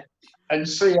sit there and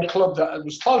see a club that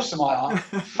was close to my heart,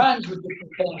 fans with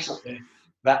different colours up there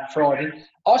that Friday.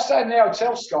 I stayed in the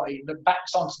hotel, Scotty, that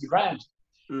backs onto the ground.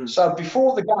 So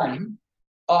before the game,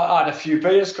 I had a few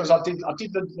beers because I did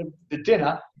the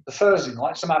dinner the Thursday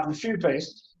night, so I'm having a few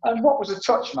beers. And what was a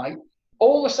touch, mate?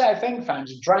 All the Southend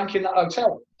fans drank in that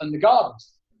hotel and the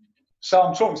gardens. So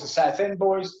I'm talking to the Southend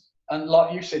boys, and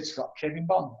like you said, Scott, Kevin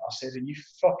Bond. I said, are you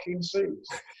fucking serious?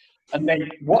 And then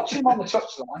watching him on the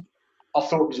touchline, I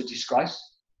thought it was a disgrace.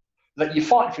 That you're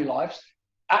fighting for your lives,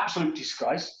 absolute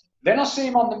disgrace. Then I see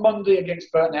him on the Monday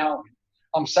against Burton Albion.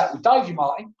 I'm sat with Davey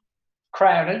Martin,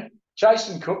 Crowney,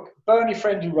 Jason Cook, Bernie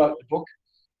Friend who wrote the book,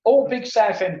 all big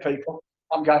Southend people.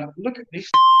 I'm going, look at this.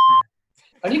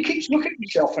 And he keeps looking at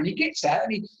himself and he gets out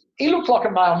and he looked like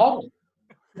a male model.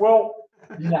 Well,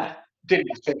 nah, didn't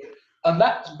fit. And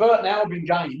that Burton Albion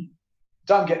game,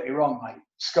 don't get me wrong, mate,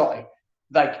 Scotty,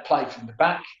 they played from the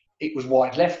back. It was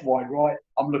wide left, wide right.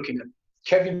 I'm looking at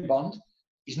Kevin Bond.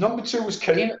 His number 2 was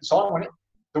Keane at the time, wasn't it?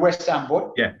 The West Ham boy.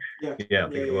 Yeah, I think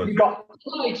it was. You got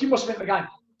played, you must have been the game.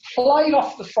 Played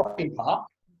off the fucking park,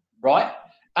 right?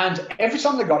 And every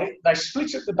time they got it, they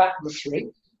split at the back of the 3.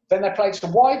 Then they played to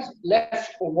wide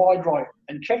left or wide right.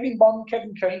 And Kevin Bond,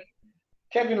 Kevin Keane,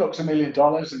 Kevin looks $1 million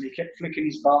and he kept flicking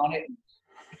his bar on it.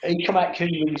 And he come out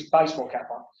Keane with his baseball cap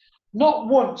on. Not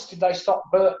once did they stop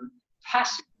Burton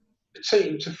passing the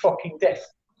team to fucking death.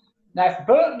 Now, if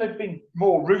Burton had been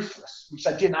more ruthless, which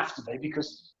they didn't have to be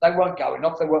because they weren't going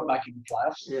up, they weren't making the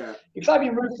playoffs. Yeah. If they'd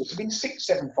been ruthless, it'd been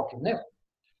 6-7 fucking nil.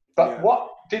 But what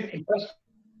didn't impress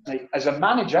me as a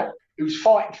manager who was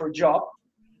fighting for a job,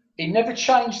 he never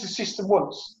changed the system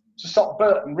once to stop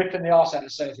Burton ripping the arse out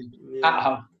of Southend at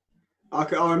home. I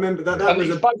remember that was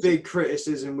a big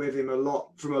criticism with him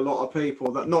from a lot of people.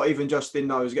 That not even just in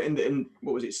those, in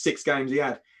what was it, 6 games he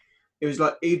had. It was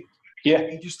like he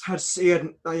just had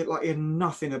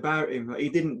nothing about him. Like, he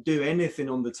didn't do anything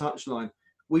on the touchline.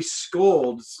 We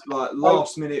scored like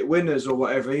last minute winners or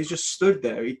whatever. He just stood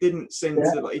there. He didn't seem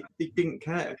to he didn't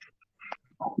care.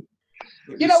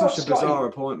 It was such a bizarre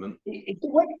appointment.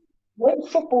 When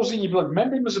football's in your blood,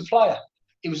 remember him as a player.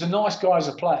 He was a nice guy as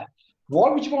a player. Why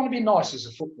would you want to be nice as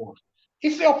a footballer?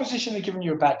 If the opposition are giving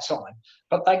you a bad time,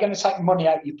 but they're going to take money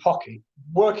out of your pocket,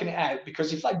 working it out,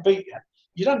 because if they beat you,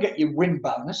 you don't get your win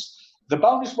bonus. The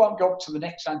bonus won't go up to the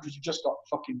next hand because you just got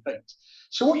fucking beat.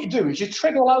 So what you do is you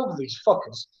tread all over these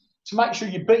fuckers to make sure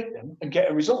you beat them and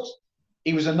get a result.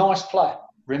 He was a nice player,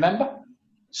 remember?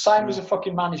 Same as a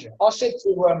fucking manager. I said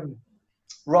to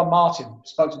Ron Martin,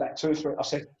 spoke about 2 or 3, I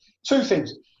said 2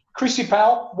 things. Chrissy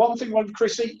Powell, one thing with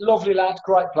Chrissy, lovely lad,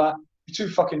 great player, you're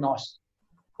too fucking nice.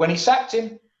 When he sacked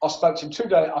him, I spoke to him 2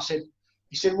 days,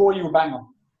 he said, well, you were bang on.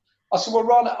 I said, well,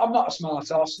 Ron, I'm not a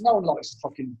smart ass. No one likes the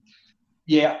fucking,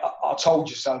 I told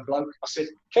you so, bloke. I said,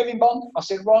 Kevin Bond, I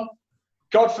said, Ron,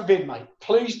 God forbid, mate,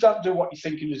 please don't do what you're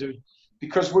thinking of doing.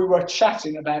 Because we were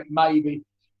chatting about maybe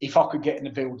if I could get in the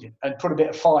building and put a bit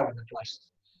of fire in the place.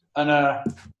 And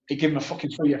he gave him a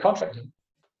fucking 3-year contract.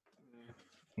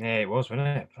 Yeah, it was, wasn't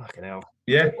it? Fucking hell.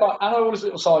 Yeah. And all his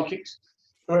little sidekicks,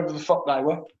 whoever the fuck they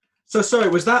were. So sorry,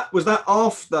 was that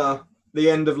after the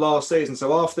end of last season?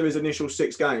 So after his initial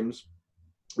 6 games,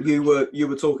 you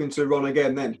were talking to Ron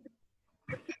again then?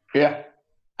 Yeah.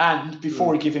 And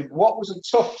before he gave him, what was a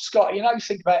tough Scott? You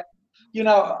think about,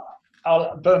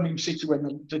 Birmingham City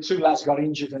when the 2 lads got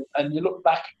injured, and you look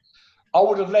back. I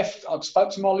would have left. I'd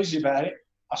spoke to my Lizzie about it.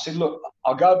 I said, look,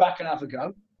 I'll go back and have a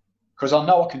go because I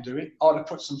know I can do it. I'd have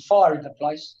put some fire in the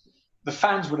place. The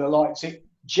fans would have liked it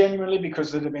genuinely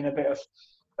because there'd have been a bit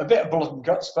of blood and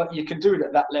guts, but you can do it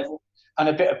at that level and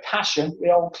a bit of passion,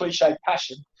 the old cliche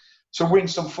passion, to win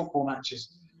some football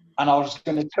matches. And I was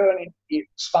going to turn in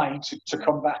Spain to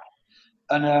come back.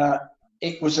 And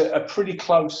it was a pretty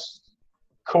close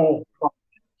call.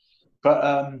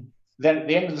 But then at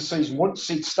the end of the season, once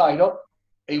he'd stayed up,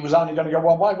 he was only going to go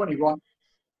one way, wasn't he, Ron?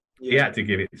 He had to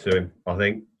give it to him, I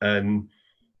think. And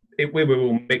we were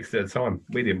all mixed at the time.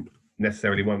 We didn't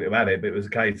necessarily want to have it, but it was a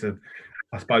case of,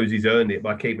 I suppose he's earned it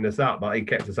by keeping us up, but he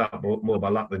kept us up more by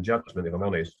luck than judgment, if I'm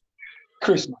honest.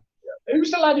 Chris,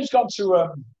 who's the lad who's gone to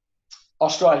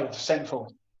Australia for centre?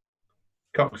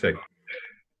 Coxey.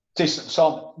 Decent,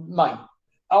 so, mate.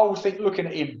 I always think, looking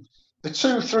at him, the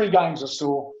 2-3 games I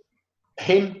saw,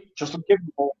 him just give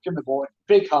him the ball,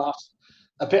 big heart,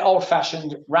 a bit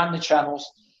old-fashioned, ran the channels.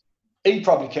 He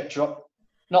probably kept you up,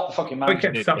 not the fucking manager. We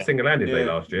kept us up single-handedly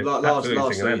last year. Last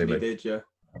season he did, yeah.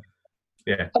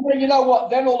 Yeah. And then you know what?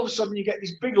 Then all of a sudden you get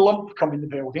this big lump come in the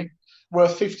building,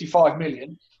 worth 55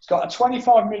 million. It's got a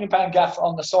 25 million pound gaff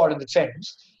on the side of the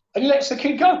Thames, and he lets the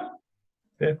kid go.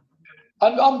 Yeah.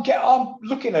 And I'm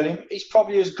looking at him. He's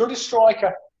probably as good a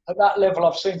striker at that level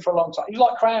I've seen for a long time. He's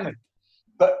like Crowney,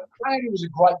 but Crowney was a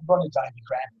great runner, David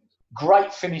Crowney,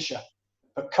 great finisher.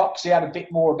 But Coxey had a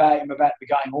bit more about him about the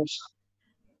game also.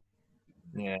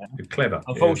 Yeah, clever.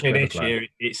 Unfortunately, this year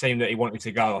it seemed that he wanted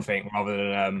to go. I think rather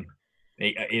than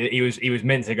he was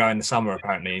meant to go in the summer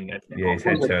apparently. Yeah, his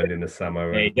head turned in the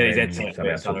summer. Yeah, his head turned.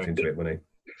 Somehow talked into it, wasn't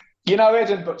he? You know,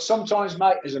 Eden, but sometimes,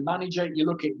 mate, as a manager, you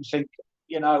look at it and think,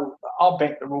 I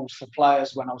bent the rules for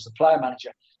players when I was the player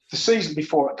manager. The season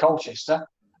before at Colchester,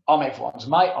 I'm everyone's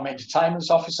mate. I'm entertainment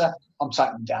officer. I'm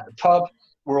taking them down the pub.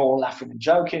 We're all laughing and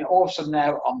joking. All of a sudden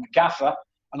now I'm the gaffer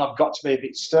and I've got to be a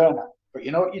bit sterner. But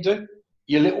you know what you do?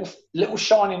 Your little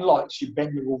shining lights, you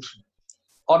bend the rules.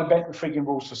 I'd have bent the frigging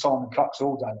rules for Simon Cox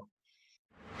all day long.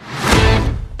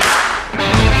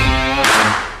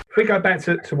 If we go back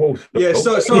to Wolves. Yeah,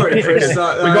 sorry, Chris. We've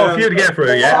got a few to get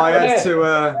through, yeah? I had to,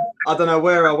 I don't know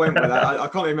where I went with that. I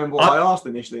can't remember what I asked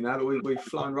initially now, but we've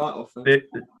flown right off there.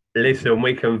 Listen,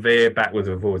 we can veer backwards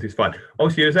and forwards. It's fine.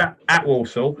 Obviously, you was at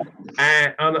Walsall,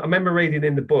 and I remember reading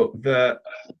in the book that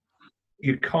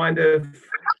you kind of,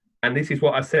 and this is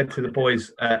what I said to the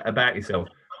boys about yourself,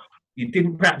 you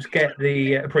didn't perhaps get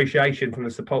the appreciation from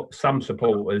some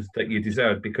supporters that you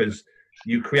deserved because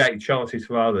you create chances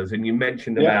for others. And you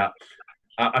mentioned about,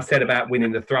 I said about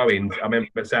winning the throw-ins. I remember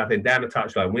at Southend, down the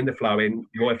touchline, win the throw-in,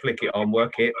 Roy flick it on,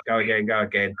 work it, go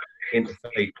again, into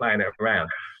feet, playing it around.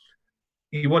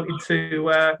 You wanted to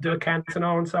do a Cantona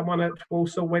on someone at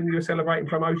Walsall when you were celebrating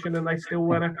promotion and they still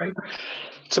weren't happy?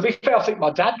 To be fair, I think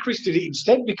my dad, Chris, did it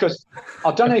instead because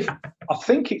I don't know if, I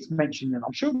think it's mentioned, and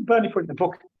I'm sure Bernie put it in the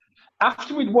book.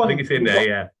 After we'd won, I think it's in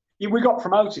there, we got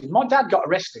promoted. My dad got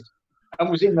arrested and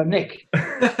was in the nick.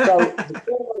 So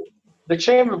the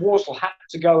chairman of Walsall had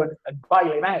to go and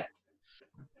bail him out.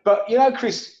 But,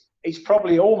 Chris, it's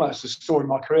probably almost a story of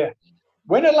my career.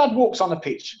 When a lad walks on the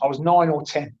pitch, I was 9 or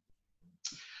 10.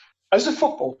 As a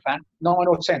football fan, 9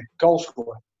 or 10, goal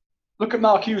scorer. Look at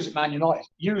Mark Hughes at Man United.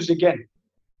 Hughes again.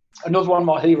 Another one of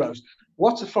my heroes.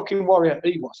 What a fucking warrior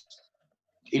he was.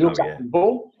 He looked after the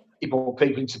ball. He brought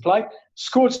people into play.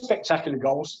 Scored spectacular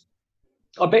goals.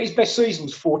 I bet his best season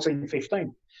was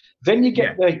 14-15. Then you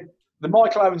get the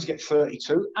Michael Owens gets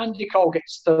 32. Andy Cole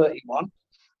gets 31.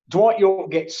 Dwight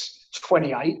York gets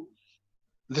 28.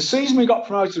 The season we got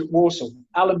promoted at Walsall,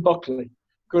 Alan Buckley,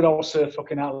 good old Sir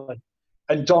fucking Alan,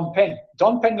 and Don Penn.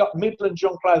 Don Penn got Midland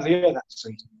Young Player of the Year that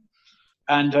season.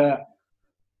 And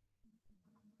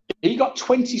he got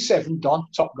 27, Don,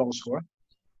 top goal scorer.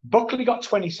 Buckley got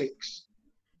 26.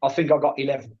 I think I got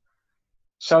 11.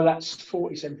 So that's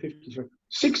 47, 53.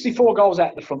 64 goals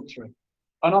out the front three.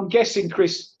 And I'm guessing,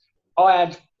 Chris, I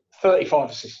had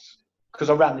 35 assists because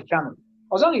I ran the channel.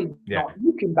 I was only,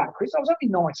 looking back, Chris, I was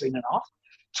only 19 and a half,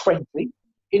 20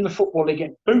 in the Football League,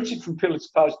 getting booted from pillar to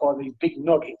post by these big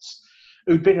nuggets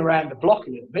who'd been around the block a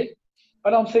little bit.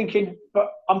 And I'm thinking,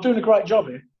 but I'm doing a great job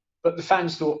here. But the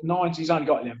fans thought, 9, he's only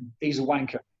got 11. He's a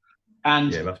wanker.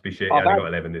 And it must be shit. He only got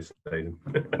 11 this season.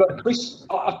 But Chris,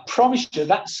 I promise you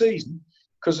that season,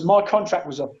 because my contract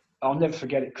was up, I'll never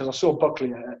forget it, because I saw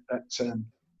Buckley at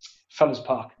Fellas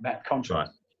Park about contract.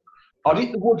 Right. I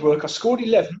hit the woodwork. I scored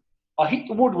 11. I hit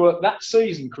the woodwork that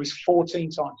season, Chris,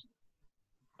 14 times.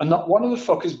 And not one of the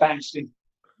fuckers bounced in.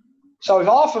 So if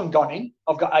half of them gone in,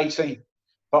 I've got 18.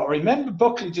 But I remember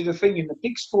Buckley did a thing in the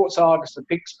big Sports Argus, the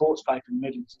big sports paper in the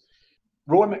Midlands.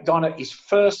 Roy McDonough is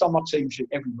first on my team sheet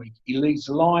every week. He leads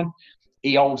the line.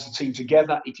 He holds the team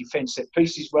together. He defends set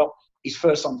pieces well. He's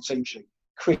first on the team sheet.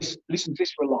 Chris, listen to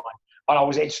this for a line. And I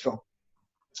was headstrong.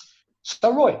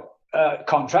 So, Roy,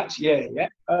 contracts, yeah.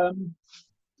 How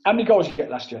many goals did you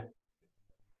get last year?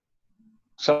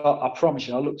 So I promise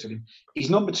you, I looked at him. His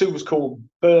number 2 was called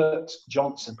Bert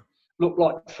Johnson. Looked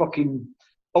like fucking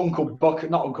Uncle Buck,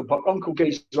 not Uncle Buck, Uncle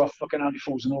Geezer off fucking Only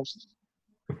Fools and Horses.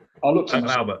 I looked at him.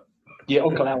 Uncle Albert. Yeah,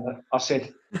 Uncle Albert. I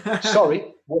said,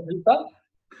 sorry, what did that?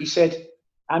 He said,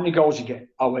 how many goals you get?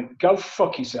 I went, go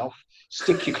fuck yourself.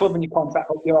 Stick your club and your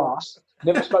contract up your arse.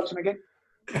 Never spoke to him again.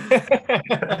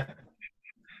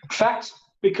 Fact,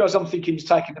 because I'm thinking he's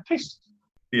taking the piss.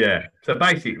 Yeah. So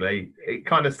basically, it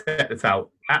kind of set the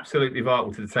tale. Absolutely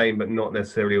vital to the team, but not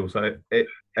necessarily also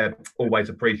always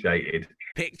appreciated.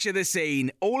 Picture the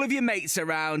scene. All of your mates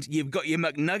around, you've got your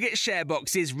McNugget share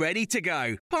boxes ready to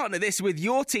go. Partner this with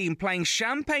your team playing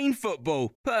champagne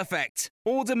football. Perfect.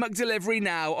 Order McDelivery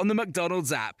now on the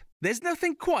McDonald's app. There's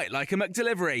nothing quite like a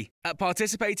McDelivery. At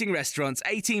participating restaurants,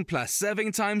 18 plus,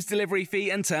 serving times, delivery fee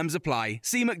and terms apply.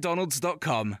 See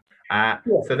mcdonalds.com.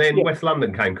 So then West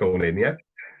London came calling in, yeah?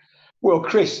 Well,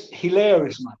 Chris,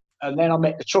 hilarious, mate. And then I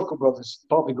met the Chuckle brothers,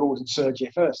 Bobby Gordon and Sergey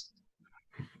first.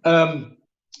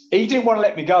 He didn't want to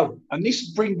let me go. And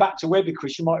this brings back to Webby,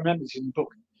 Chris. You might remember this in the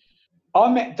book.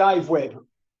 I met Dave Webb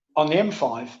on the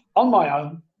M5 on my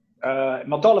own,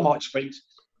 my Dolomite Sprint,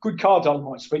 good car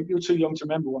Dolomite Sprint. You're too young to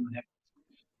remember one of them.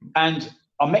 And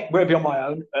I met Webby on my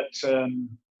own at,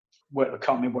 I can't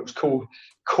remember what it was called,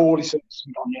 Corley Street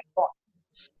on the M5.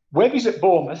 Webby's at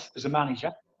Bournemouth as a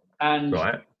manager, and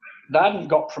they hadn't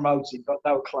got promoted, but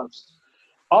they were close.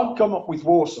 I'd come up with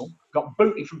Walsall, got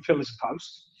booted from pillars of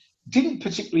post. Didn't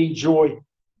particularly enjoy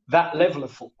that level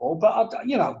of football, but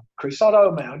Chris, I'd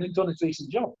owe him and done a decent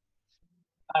job.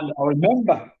 And I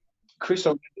remember Chris, I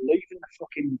remember leaving the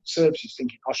fucking services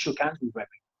thinking I shook hands with Webby.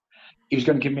 He was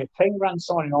going to give me a 10 grand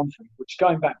signing on fee, which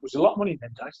going back was a lot of money in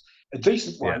them days, a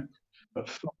decent one, but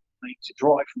fuck me, to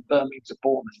drive from Birmingham to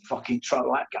Bournemouth, fucking throw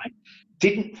that game.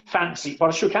 Didn't fancy it, but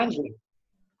I shook hands with him.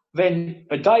 Then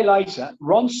a day later,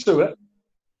 Ron Stewart,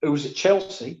 who was at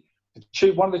Chelsea,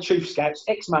 one of the chief scouts,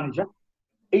 ex-manager,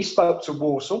 he spoke to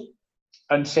Walsall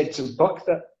and said to Buck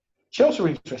that Chelsea were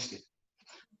interested.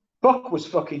 Buck was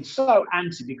fucking so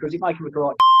anti because he'd make him look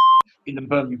right in the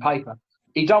Birmingham paper.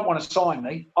 He don't want to sign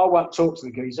me. I won't talk to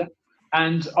the geezer,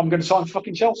 and I'm going to sign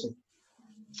fucking Chelsea.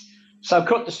 So,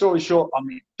 cut the story short, I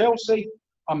met Chelsea.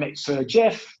 I met Sir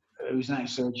Jeff, who's now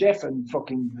Sir Jeff, and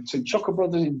fucking the two Chucker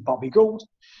brothers in Bobby Gould,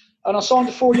 and I signed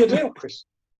a 4-year deal, Chris.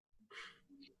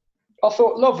 I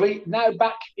thought, lovely. Now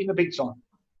back in the big time.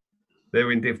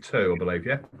 They're in Div 2, I believe,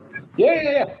 yeah.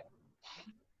 Yeah.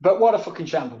 But what a fucking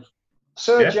shambles.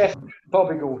 Sir Jeff,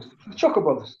 Bobby Gould, the Chucker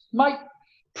brothers, mate.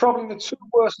 Probably the two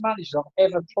worst managers I've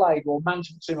ever played, or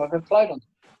management team I've ever played on.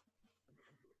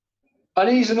 And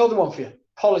here's another one for you: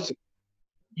 politics.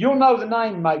 You'll know the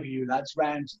name, maybe you lads,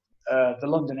 around the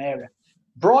London area.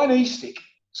 Brian Eastick,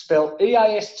 spelled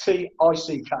Eastick,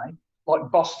 like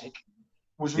Bostic,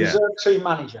 was reserve team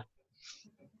manager.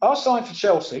 I signed for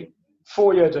Chelsea,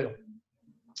 4-year deal,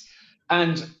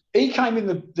 and he came in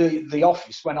the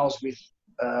office when I was with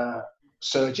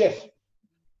Sir Jeff.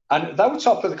 And they were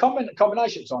top of the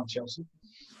combination at the time, Chelsea.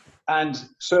 And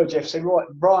Sir Jeff said, right,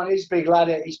 Brian, he's a big lad,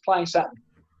 he's playing Saturday.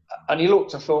 And he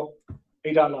looked and thought,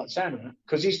 he don't like the sound of it,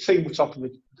 because his team were top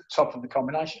of the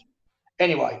combination.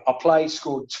 Anyway, I played,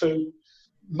 scored 2,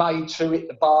 made 2, hit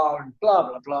the bar, and blah,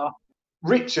 blah, blah.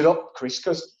 Ripped it up, Chris,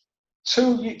 because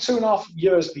 2.5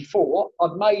 years before,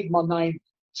 I'd made my name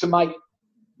to make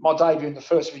my debut in the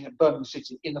first division at Birmingham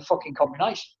City in the fucking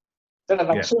combination. Then I've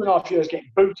had 2.5 years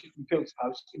getting booted from pillar to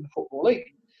post in the Football League.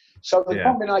 So the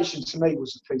combination to me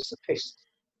was a piece of piss.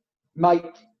 Mate,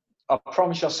 I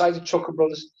promise you, I'll say the Chucker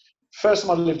brothers, first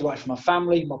time I lived away from my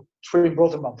family, my twin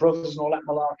brother, my brothers and all that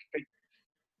malarkey.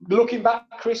 Looking back,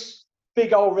 Chris,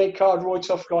 big old red card, Roy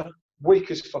Tough guy,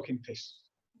 weak as fucking piss.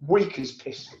 Weak as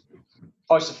piss.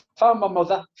 I used to phone my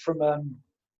mother from the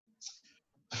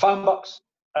phone box,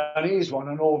 and here's one,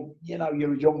 and all,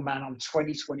 you're a young man, I'm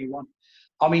 20, 21.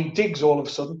 I'm in digs all of a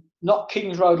sudden, not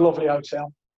Kings Road, lovely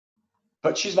hotel,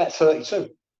 but she's about 32,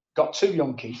 got 2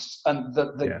 young kids, and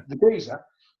the geezer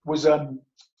was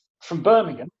from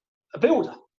Birmingham, a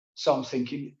builder. So I'm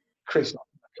thinking, Chris,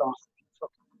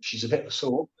 she's a bit of a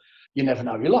sort. You never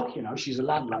know your luck, she's a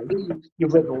landlady.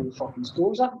 You've read all the fucking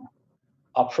stories, haven't you?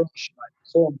 I promise you,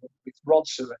 mate, with Rod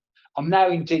Stewart. I'm now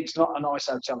in digs, not a nice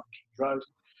hotel on Kings Road.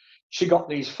 She got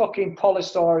these fucking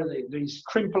polystyrene, these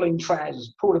crimpling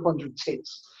trousers pulled up under her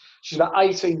tits. She's about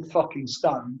 18 fucking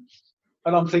stone.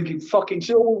 And I'm thinking, fucking,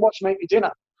 she'll watch me eat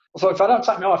dinner. I thought, if I don't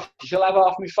take me off, she'll have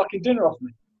half my fucking dinner off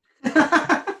me.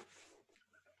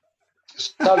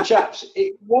 So, chaps,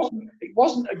 it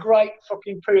wasn't a great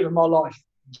fucking period of my life,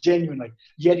 genuinely.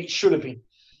 Yet it should have been.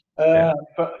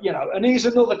 But, and here's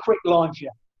another quick line for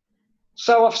you.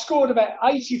 So I've scored about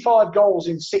 85 goals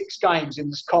in 6 games in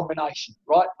this combination,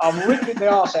 right? I'm ripping the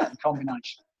arse out of the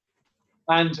combination.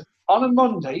 And on a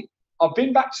Monday, I've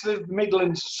been back to the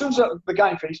Midlands. As soon as the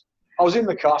game finished, I was in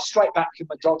the car, straight back to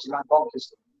my dogs around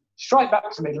bonkers. Straight back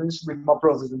to the Midlands with my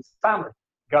brothers and family,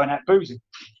 going out boozing.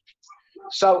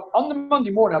 So on the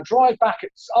Monday morning, I drive back at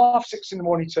 6:30 in the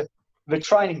morning to the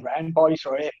training ground by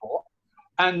S03 Airport.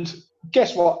 And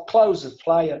guess what? Close of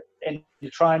play at end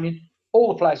of training. All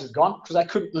the players had gone because they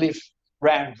couldn't live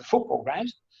round the football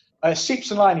ground.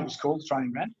 Sipson Lane, it was called, the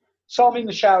training ground. So I'm in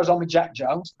the showers on with Jack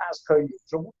Jones, as per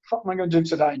usual. What the fuck am I going to do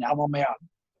today now? I'm on my own.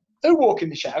 Who walk in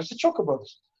the showers? The Chucker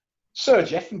brothers. Sir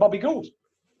Jeff and Bobby Gould.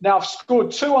 Now, I've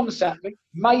scored 2 on the Saturday,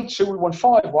 made 2, we won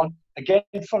 5-1. Again,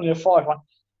 funnily enough, 5-1.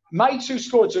 Made 2,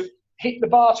 scored 2, hit the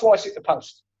bar twice, hit the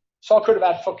post. So I could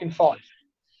have had fucking 5.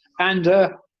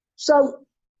 And so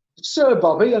Sir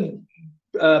Bobby and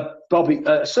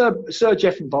Sir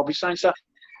Jeff and Bobby saying, so,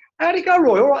 how'd it go,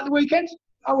 Roy? All right the weekend?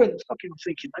 I went fucking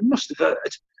thinking, they must have heard.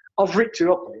 I've ripped it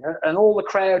up here, and all the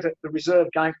crowd at the reserve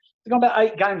game, they've got about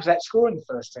 8 games without scoring the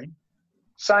first team,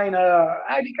 saying,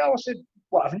 how'd it go? I said,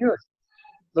 what, haven't you heard?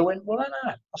 They went, well, I don't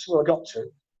know. I said, well, I got 2.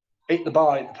 Hit the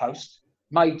bar, hit the post,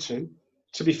 made 2.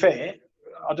 To be fair,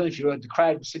 I don't know if you heard, the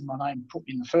crowd was singing my name and put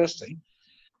me in the first team.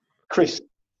 Chris,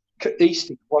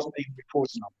 Easting wasn't even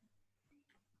reporting on.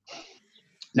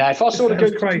 Now, if I sort of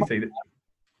go crazy,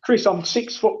 Chris, I'm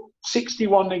 6 foot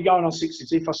 61 and going on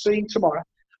 62. If I see him tomorrow,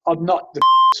 I'd knock the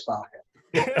spark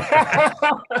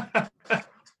out.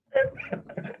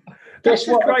 That's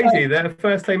just crazy that a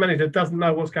first team manager doesn't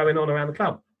know what's going on around the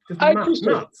club. Just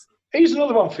nuts. Here's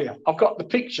another one for you. I've got the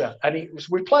picture, and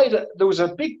we played. There was a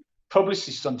big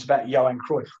publicity stunt about Johan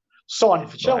Cruyff signing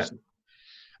for Chelsea.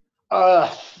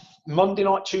 Right. Monday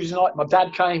night, Tuesday night, my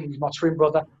dad came with my twin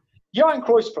brother. Johan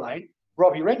Cruyff's playing,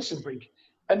 Robbie Rensenbrink.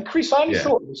 And Chris, I only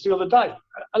thought of this the other day.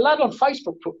 A lad on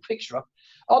Facebook put a picture up.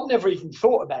 I'd never even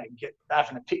thought about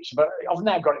having a picture, but I've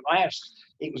now got it in my house.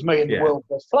 It was me and the world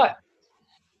best player.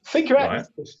 Think about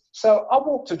this. So I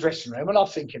walked to the dressing room and I'm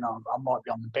thinking, I might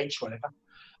be on the bench, whatever.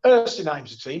 Erskine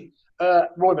names the team.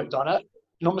 Roy McDonough,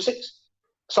 number 6.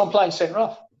 So I'm playing centre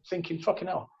half, thinking, fucking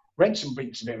hell,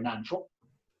 Rensenbrink's a bit of an handful.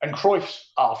 And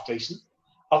Cruyff's half decent.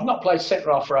 I've not played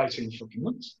centre half for 18 fucking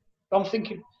months. I'm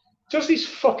thinking, does this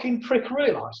fucking prick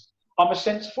realise I'm a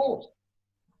centre forward?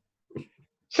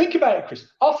 Think about it, Chris.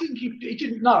 I think he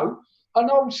didn't know. I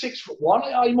know I'm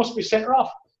 6'1". He must be centre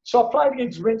half. So I played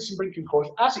against Rensenbrink and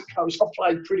Cruyff. As it goes, I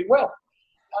played pretty well.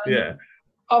 And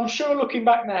I'm sure looking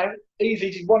back now, he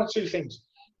did one or two things.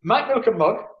 Make me look a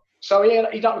mug, so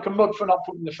he don't look a mug for not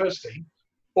putting the first team,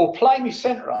 or play me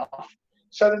centre half,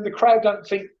 so then the crowd don't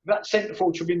think that centre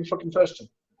forward should be in the fucking first team.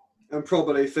 And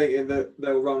probably thinking that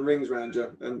they'll run rings round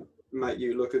you and make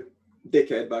you look a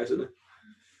dickhead, basically.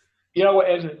 You know what,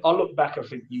 Ed? I look back, I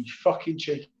think, you fucking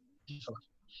cheeky fuck.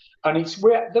 And it's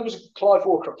where there was Clive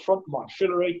Walker up front, Mike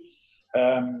Fillery,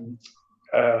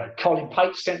 Colin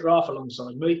Pate, centre half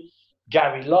alongside me,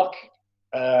 Gary Locke.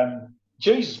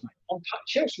 Jesus, mate,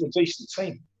 Chelsea were a decent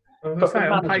team. I was going to say,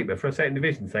 on paper, for a second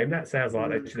division team, that sounds like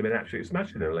they should have been absolutely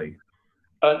smashing in the league.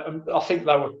 And I think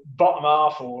they were bottom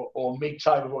half or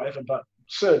mid-table or whatever, but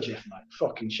Sir Jeff, mate,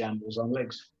 fucking shambles on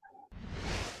legs.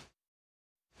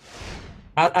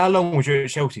 How long was you at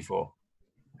Chelsea for?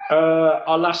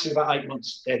 I lasted about 8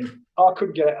 months. Then I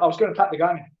couldn't get it. I was going to pack the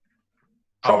game in.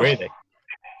 Oh, really?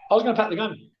 I was going to pack the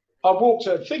game in. I walked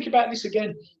to, think about this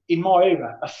again in my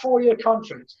era, a 4-year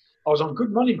contract. I was on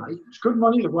good money, mate. It was good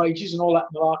money, the wages and all that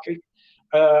malarkey.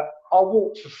 I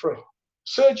walked for free.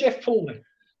 Sir Jeff pulled me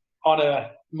on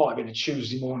might have been a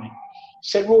Tuesday morning.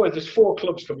 Said, Roy, there's 4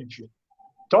 clubs coming for you.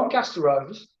 Doncaster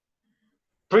Rovers,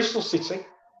 Bristol City,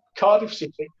 Cardiff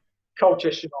City,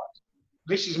 Colchester United.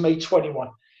 This is me, 21.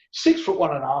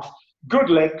 6'1.5", good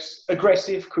legs,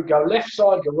 aggressive, could go left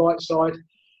side, go right side.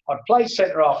 I'd played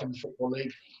centre half in the Football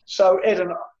League. So, Ed,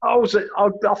 and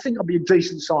I think I'd be a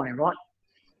decent signing, right?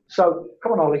 So,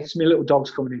 come on, Ollie, it's my little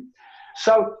dog's coming in.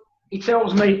 So, he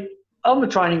tells me, on the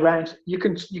training ground, you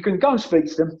can go and speak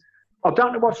to them. I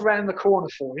don't know what's around the corner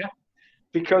for you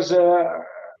because of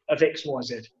X, Y,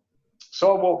 Z.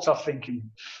 So I walked off thinking,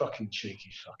 fucking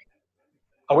cheeky fuck.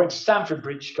 I went to Stamford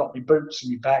Bridge, got my boots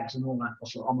and my bags and all that. I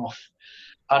thought, I'm off.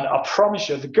 And I promise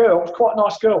you, the girl was quite a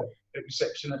nice girl at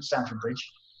reception at Stamford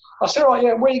Bridge. I said, right,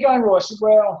 yeah, where are you going, Roy? I said,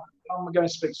 well, I'm going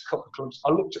to speak to a couple of clubs.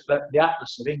 I looked at the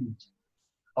atlas of England.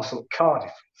 I thought,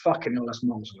 Cardiff, fucking hell, that's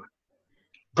miles away.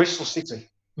 Bristol City,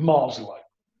 miles away.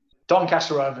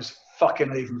 Doncaster Rovers,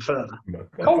 fucking even further.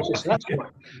 Colchester, that's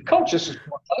quite. Colchester's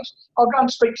quite close. I'll go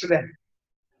and speak to them.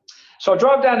 So I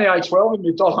drove down the A12 in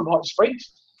my Dolomite Sprint,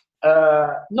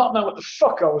 not knowing what the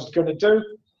fuck I was going to do,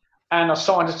 and I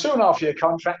signed a 2.5-year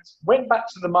contract, went back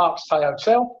to the Marks Tay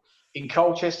Hotel in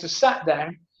Colchester, sat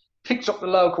down, picked up the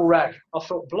local rag. I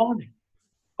thought, blimey,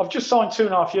 I've just signed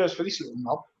 2.5 years for this little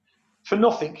knob for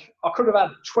nothing. I could have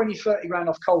had 20, 30 grand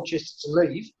off Colchester to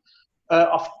leave,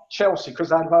 off Chelsea, because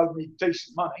they'd owed me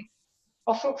decent money.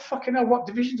 I thought, fucking hell, what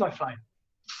divisions I playing?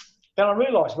 Then I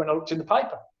realised when I looked in the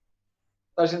paper,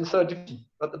 I was in the 3rd division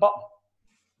at the bottom.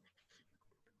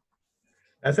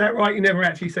 Is that right? You never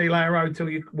actually see Layer Road until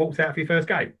you walked out for your first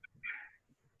game?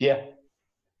 Yeah.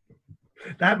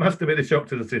 That must have been a shock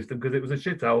to the system because it was a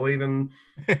shithole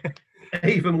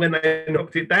even when they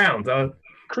knocked it down. So,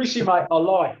 Chrissy, mate, I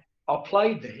lie. I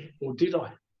played there, or did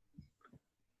I?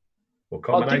 What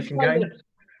combination game?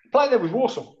 Played there with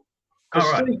Warsaw.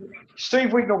 Right. Steve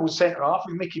Wignall was centre half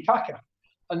with Mickey Packer.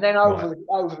 And then over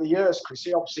the years,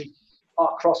 Chrissy, obviously, I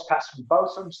crossed paths with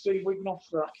both of them. Steve Wignall,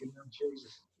 fucking hell,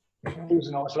 Jesus. He was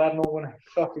a nice lad and all, wasn't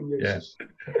he? Fucking Jesus.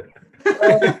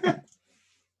 Yeah.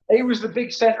 He was the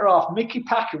big centre half. Mickey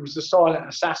Packer was the silent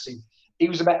assassin. He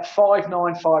was about 5'9",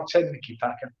 5'10", Mickey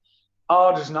Packer.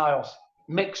 Hard as nails.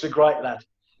 Mick's a great lad.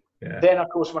 Yeah. Then, of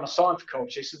course, when I signed for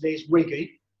Colchester, there's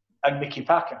Wiggy and Mickey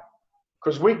Packer.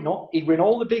 Because Wignall, he'd win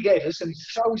all the big headers and he'd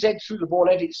throw his head through the ball,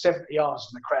 head it 70 yards,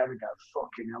 and the crowd would go,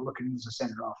 fucking hell, look at him as a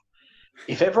centre half.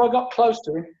 If ever I got close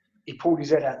to him, he pulled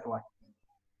his head out the way.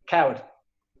 Coward.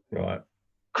 Right.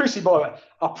 Chrissy, by the way,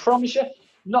 I promise you,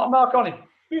 not a mark on him.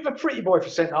 We have a pretty boy for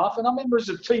centre half, and I remember as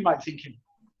a teammate thinking,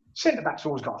 centre back's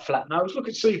always got a flat nose. Look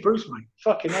at Steve Bruce, mate.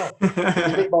 Fucking hell. He's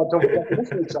hit by a double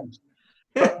times.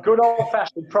 But good old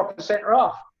fashioned proper centre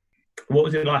half. What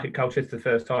was it like at Colchester the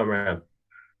first time around?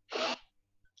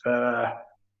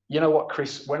 You know what,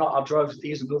 Chris? When I drove,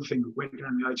 here's another thing that went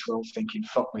down the A12 thinking,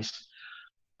 fuck me.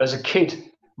 As a kid,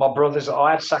 my brothers,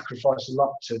 I had sacrificed a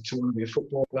lot to want to be a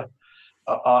footballer.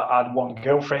 I had one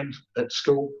girlfriend at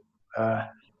school.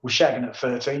 Was shagging at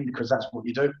 13 because that's what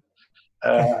you do.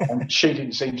 And she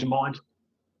didn't seem to mind.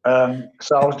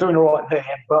 So I was doing all right there,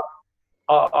 but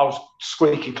I was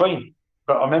squeaky clean.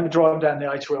 But I remember driving down the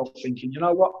A12 thinking, you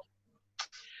know what?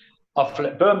 I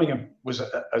felt Birmingham was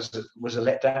a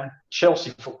letdown.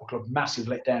 Chelsea Football Club, massive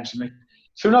letdown to me.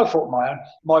 Through no fault of my own,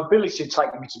 my ability to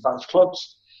take me to both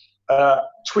clubs,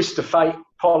 twist of fate,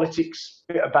 politics,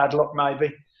 bit of bad luck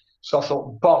maybe. So I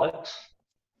thought, bollocks,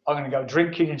 I'm going to go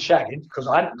drinking and shagging, because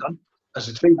I hadn't done as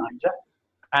a teenager,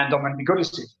 and I'm going to be good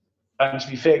at it. And to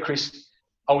be fair, Chris,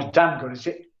 I was damn good at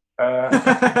it.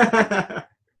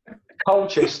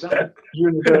 Colchester,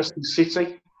 University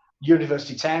City,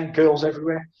 University Town, girls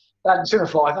everywhere. They hadn't seen a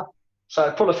fiver.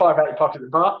 So pull a five out of your pocket at the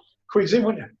bar, quids in,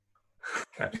 wouldn't you?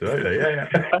 Absolutely, yeah.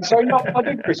 And so, you know, I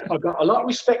did, Chris. I got a lot of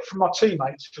respect from my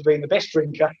teammates for being the best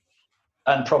drinker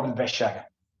and probably the best shagger.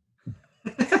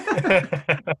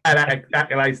 And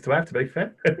accolades to have, to be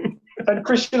fair. And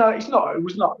Chris, you know, it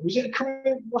was not. Was it a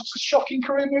career? What's a shocking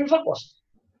career move that was?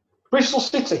 Bristol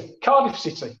City, Cardiff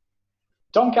City.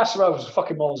 Doncaster Rovers was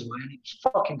fucking miles away, and it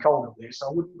was fucking cold up there, so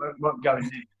I won't go in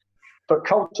there. But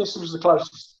Colchester was the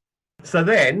closest. So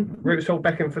then, Roots saw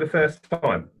Beckham for the first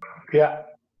time. Yeah.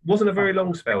 Wasn't a very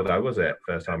long spell though, was it?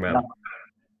 First time round. No.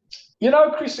 You know,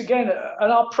 Chris, again,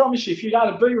 and I promise you, if you'd had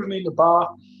a beer with me in the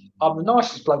bar, I'm the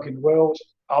nicest bloke in the world.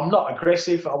 I'm not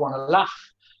aggressive. I want to laugh.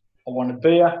 I want a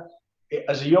beer.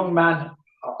 As a young man,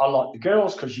 I like the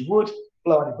girls, because you would.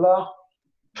 Blah, blah, blah.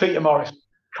 Peter Morris,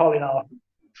 Colin Harper.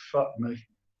 Fuck me.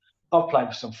 I've played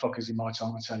with some fuckers in my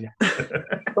time, I tell you.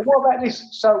 But what about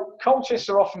this? So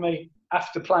Colchester offered me,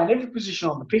 after playing every position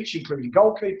on the pitch, including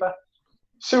goalkeeper,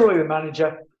 Cyril, the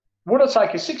manager, would I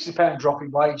take a £60 drop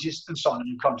in wages and sign a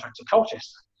new contract at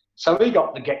Colchester? So he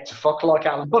got the get to fuck like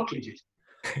Alan Buckley did.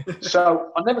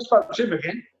 So I never spoke to him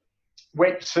again.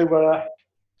 Went to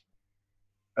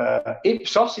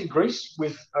Ipsos in Greece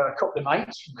with a couple of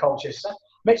mates from Colchester.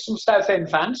 Met some Southend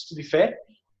fans, to be fair.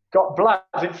 Got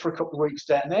blathered for a couple of weeks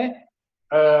down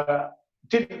there.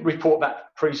 Didn't report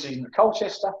that pre-season at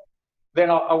Colchester. Then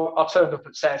I turned up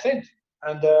at Southend.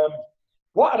 And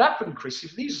what had happened, Chris,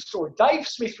 is this is a story. Dave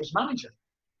Smith was manager.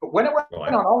 But when I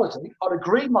went on holiday, I'd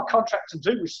agreed my contract to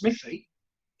do with Smithy.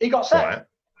 He got sacked. Right.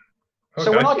 Okay.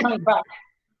 So when I came back,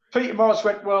 Peter Morris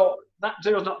went, well, that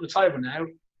deal's not on the table now.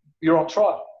 You're on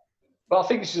trial. But I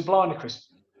think this is a blinder, Chris.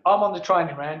 I'm on the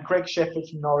training round. Greg Shepherd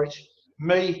from Norwich.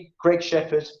 Me, Greg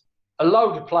Shepherd. A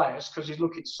load of players, because he's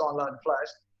looking to sign a load of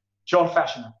players. John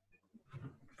Fashioner.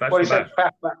 Well,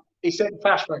 he said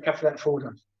Fashback after that 4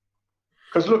 days.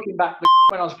 Because looking back,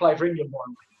 when I was playing for England,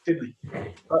 didn't he?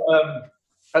 But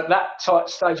at that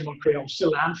stage of my career, I was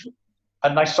still a handful.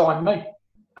 And they signed me.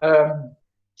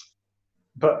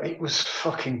 But it was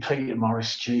fucking Peter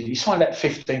Morris. Gee, he signed out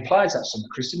 15 players that summer,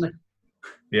 Chris, didn't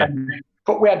he? Yeah.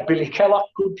 But we had Billy Keller,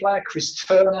 good player, Chris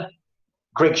Turner,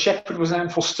 Greg Shepherd was an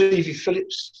handful, Stevie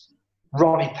Phillips,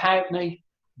 Ronnie Pountney,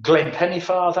 Glenn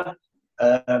Pennyfather.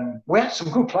 We had some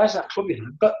good players at that club, you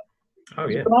know. But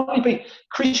you can only be,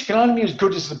 Chris, you can only be as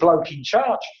good as the bloke in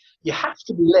charge. You have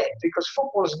to be led, because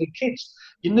footballers need kids.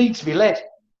 You need to be led.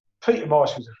 Peter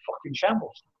Morris was a fucking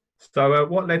shambles. So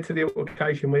what led to the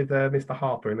altercation with Mr.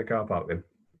 Harper in the car park then?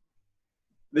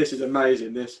 This is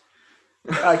amazing, this.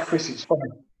 Hey, Chris, it's funny.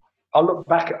 I look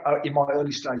back at, in my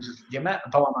early stages, the amount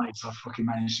of barmaids I fucking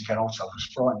managed to get hold of was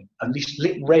frightening. And this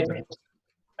little redhead,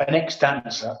 an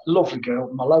ex-dancer, lovely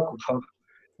girl, my local pub,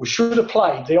 we should have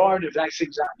played. The irony of that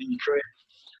things happening in your career.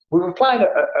 We were playing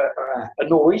a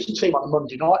Norwegian team on a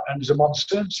Monday night, and it was a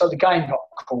monsoon, so the game got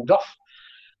called off.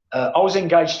 I was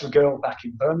engaged to a girl back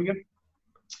in Birmingham,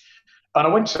 and I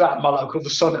went to that, my local, the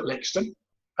Sun at Lexton,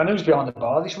 and who was behind the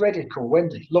bar? This redhead called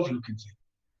Wendy, lovely looking thing,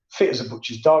 fit as a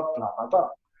butcher's dog, blah, blah, blah.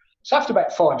 So after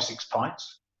about 5 or 6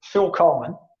 pints, Phil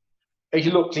Coleman, he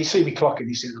see me clocking,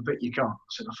 he said, I bet you can't. I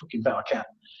said, I fucking bet I can.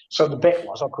 So the bet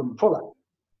was I couldn't pull her.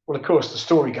 Well, of course, the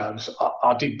story goes,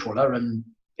 I did pull her and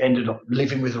ended up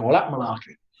living with her all that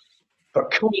malarkey.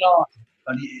 But Colin Harper,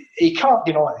 and he can't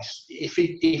deny this. If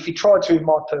he tried to in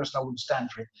my person, I wouldn't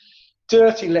stand for it.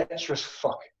 Dirty, lecherous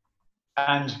fuck.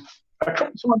 And a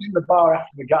couple of times in the bar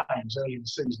after the games early in the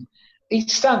season, he'd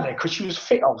stand there because she was a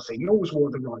fit old thing. He always wore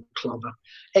the right clobber,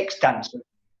 ex-dancer.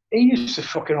 he used to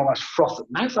fucking almost froth at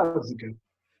the mouth over the girl.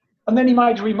 And then he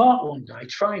made a remark one day,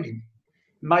 training,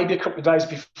 maybe a couple of days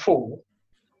before.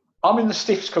 I'm in the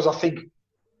stiffs because I think,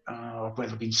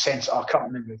 whether I've been sent, I can't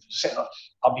remember.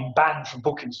 I've been banned from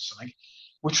bookings or something.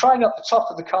 We trained up the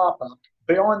top of the car park,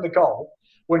 behind the goal,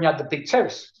 when you had the big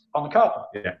terrace on the car park.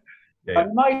 Yeah.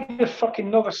 And made a fucking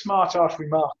another smart-ass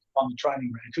remark on the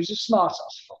training ground. He was a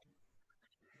smart-ass fuck.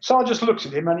 So I just looked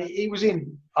at him, and he was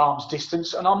in arm's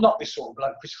distance, and I'm not this sort of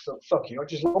bloke, Christopher, fuck you. I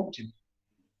just lumped him.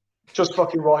 Just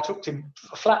fucking right hooked him,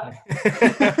 flattened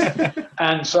him.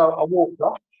 And so I walked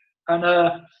off, and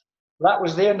that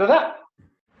was the end of that.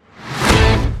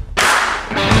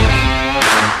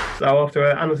 So after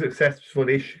an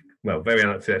unsuccessful-ish, well, very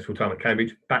unsuccessful time at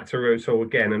Cambridge, back to Rootsall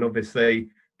again, and obviously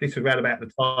this was around about the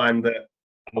time that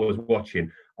I was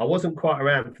watching. I wasn't quite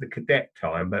around for the cadet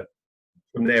time, but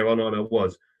from there on I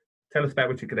was. Tell us about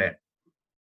Richard Cadet.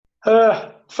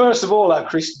 First of all,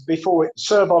 Chris, before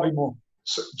Sir Bobby Moore,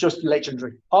 just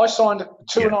legendary. I signed a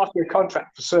 2.5-year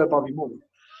contract for Sir Bobby Moore.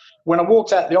 When I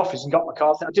walked out of the office and got my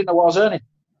card, I didn't know what I was earning.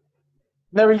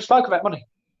 Never even spoke about money.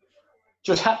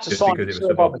 Just had to sign for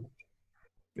Sir Bobby.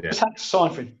 Yeah. Just had to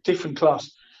sign for him, different class.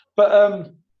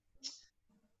 But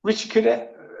Richard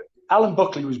Cadet, Alan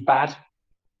Buckley was bad.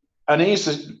 And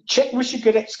check Richard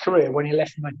Cadet's career when he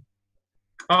left me.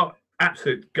 Oh,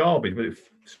 absolute garbage. But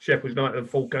Sheffield United and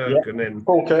Falkirk and then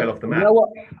Falkirk fell off the map. You know what?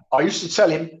 I used to tell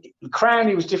him, Crown,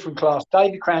 he was different class.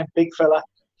 David Crown, big fella,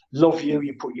 love you,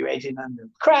 you put your head in. And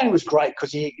Crown was great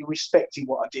because he respected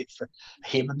what I did for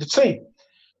him and the team.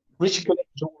 Richard Cadet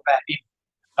was all about him.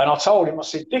 And I told him, I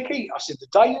said, Dickie, I said, the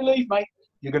day you leave, mate,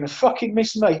 you're going to fucking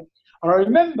miss me. And I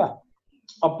remember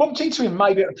I bumped into him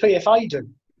maybe at a PFA do.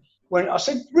 When I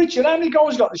said, Richard, how many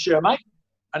goals got this year, mate?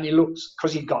 And he looked,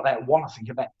 because he'd got that one, I think,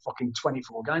 about fucking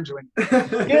 24 games. I went,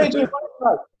 yeah, do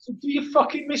I said, do you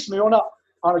fucking miss me or not?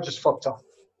 And I just fucked off.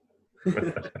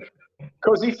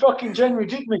 Because he fucking genuinely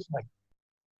did miss me.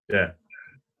 Yeah.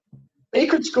 He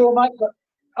could score, mate, but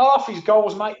half his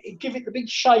goals, mate, he'd give it the big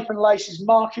shape and laces,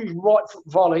 mark his right foot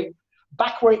volley,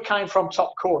 back where it came from,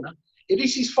 top corner. He'd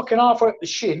hit his fucking halfway up the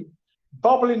shin,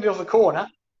 bobble in the other corner,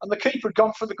 and the keeper had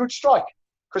gone for the good strike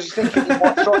because he's thinking he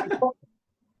might strike the front.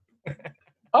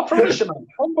 I promise you, man,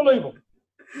 unbelievable.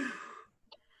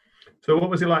 So what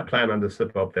was it like playing under Sir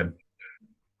Bob then?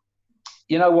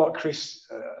 You know what, Chris?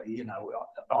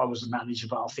 I was the manager,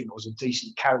 but I think I was a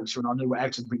decent character and I knew how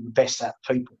to bring the best out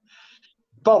of people.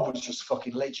 Bob was just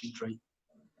fucking legendary.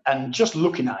 And just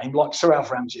looking at him, like Sir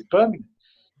Alf Ramsey at Birmingham,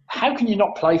 how can you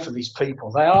not play for these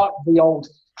people? They are the old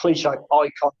cliche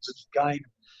icons of the game.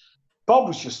 Bob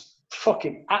was just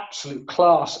fucking absolute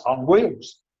class on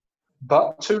wheels,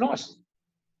 but too nice.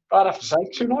 I'd have to say,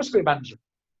 too nice to be a manager.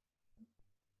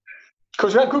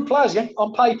 Because we had good players, yeah,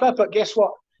 on paper, but guess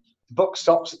what? The buck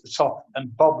stops at the top,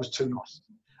 and Bob was too nice.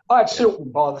 I had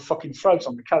Silton by the fucking throat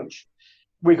on the coach.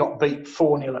 We got beat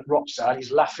 4-0 at Rochdale.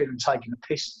 He's laughing and taking a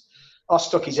piss. I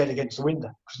stuck his head against the window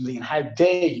because I'm thinking, how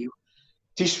dare you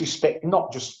disrespect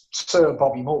not just Sir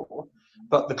Bobby Moore,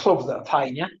 but the club that are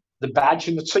paying you, the badge,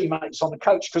 and the teammates on the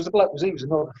coach, because the bloke he was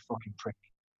another fucking prick.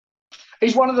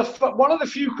 He's one of the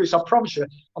few, Chris, I promise you,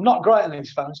 I'm not great on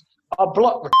these phones. I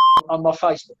block the on my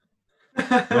Facebook.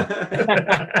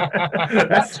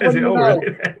 That's when you know,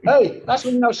 hey, that's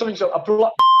when you know something's up. I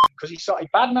block because he started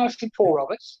bad-mouthing Paul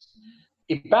Roberts.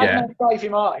 He bad-mouthed Davey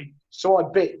Martin, so I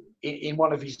bit in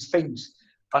one of his things.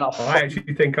 And I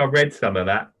actually think I read some of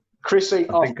that. Chrissy,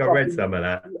 I think I read some of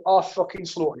that. I fucking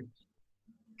slaughtered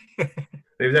him.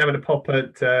 He was having a pop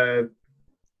at.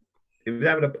 He was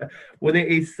having a.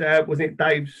 Wasn't it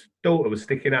Dave's daughter was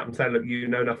sticking up and saying, "Look, you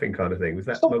know nothing," kind of thing. Was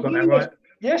that? Have I got that right?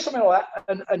 Yeah, something like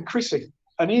that. And Chrissy,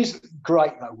 and he's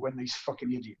great though. When these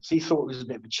fucking idiots, he thought he was a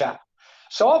bit of a chap.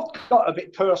 So I've got a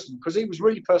bit personal because he was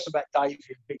really personal about Dave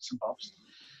in bits and bobs.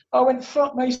 I went,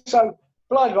 fuck me. So,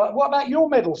 bloody, what about your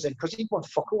medals then? Because he won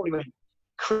fuck all. He went,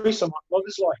 Chris, on my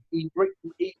mother's life,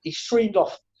 he streamed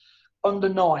off under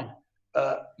 9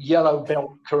 yellow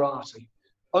belt karate,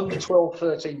 under 12,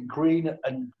 13 green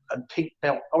and pink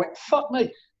belt. I went, fuck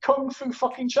me, Kung Fu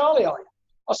fucking Charlie, are you?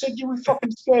 I said, you were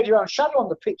fucking scared your own shadow on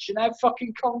the pitch and now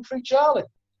fucking Kung Fu Charlie.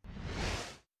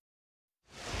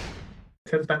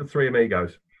 Tell us about the Three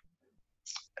Amigos.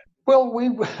 Well,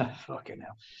 fucking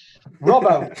hell.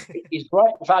 Robbo is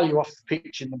great value off the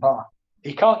pitch in the bar.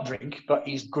 He can't drink, but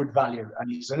he's good value,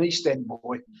 and he's an East End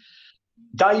boy.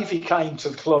 Davey came to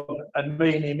the club, and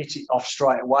me and him hit it off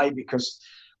straight away because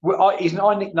I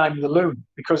nicknamed him the Loon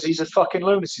because he's a fucking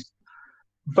lunatic.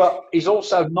 But he's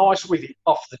also nice with it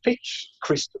off the pitch,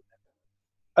 Chris.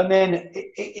 And then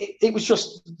it was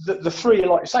just the three,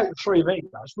 like you say, the Three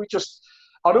Amigos. We just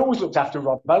I'd always looked after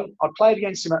Robbo. I played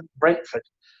against him at Brentford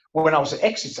when I was at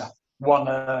Exeter,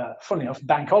 funny enough,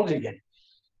 bank holiday again.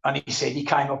 And he said, he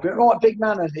came up, right, big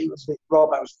man, and he was a bit,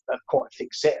 Robbo was quite a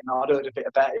thick set, and I'd heard a bit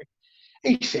about him.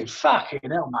 He said,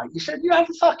 fucking hell, mate. He said, you had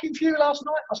a fucking few last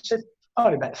night? I said, I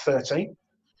had about 13.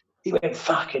 He went,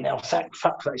 fucking hell,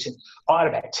 fuck that. He said, I had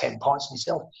about 10 pints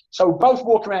myself. So we both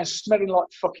walk around smelling like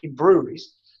fucking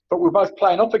breweries, but we're both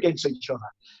playing up against each other.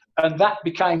 And that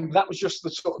was just the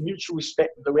sort of mutual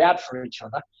respect that we had for each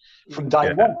other from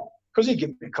day one. Because he'd give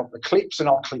me a couple of clips and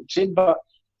I'll clips in, but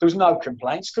there was no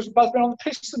complaints because we've both been on the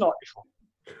piss the night before.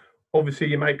 Obviously,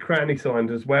 you made Cranny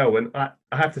signed as well. And I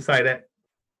have to say that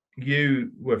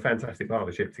you were a fantastic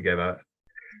partnership together.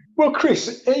 Well,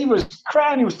 Chris,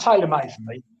 Cranny was tailor-made for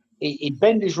me. He'd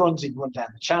bend his runs, he'd run down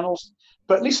the channels.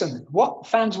 But listen, what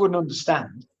fans wouldn't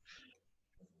understand,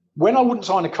 when I wouldn't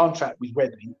sign a contract with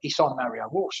Weatherby, he signed Mario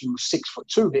Walsh, who was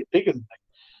 6'2", a bit bigger than me.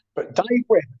 But Dave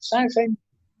Webb, Southend,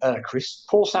 Chris,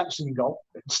 Paul Sampson in goal,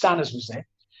 Stanners was there.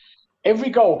 Every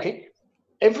goal kick,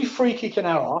 every free kick in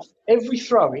our half, every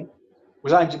throw-in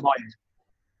was aimed at my head.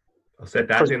 I said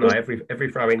that, didn't I?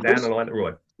 Every throw-in down the line to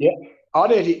Roy. Yeah,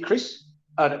 I'd hit it, Chris,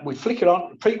 and we'd flick it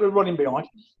on. People were running behind.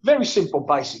 Very simple,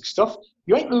 basic stuff.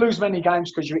 You ain't going to lose many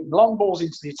games because you're hitting long balls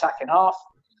into the attacking half.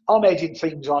 I'm heading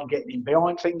things on, getting in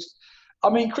behind things. I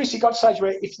mean, Chris, it got to the stage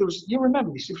where if there was, you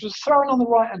remember this, if there was throwing on the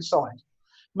right-hand side,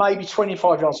 maybe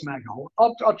 25 yards from our goal,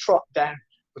 I'd trot down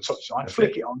the touchline,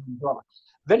 flick it on, and blah, blah.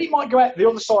 Then it might go out the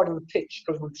other side of the pitch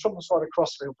because we're from the side of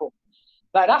Crossfield ball.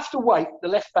 They'd have to wait, the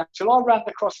left back, till I ran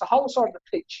across the whole side of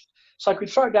the pitch so I could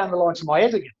throw it down the line to my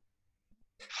head again.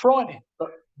 Frightening,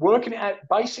 but working it out,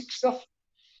 basic stuff.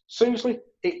 Seriously,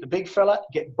 hit the big fella,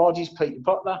 get bodies, Peter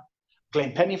Butler,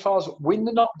 Glenn Pennyfars, win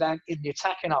the knockdown in the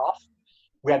attacking half.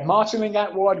 We had Martin Ling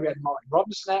out wide, we had Martin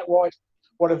Robinson out wide.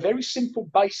 What a very simple,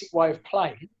 basic way of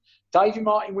playing. Davy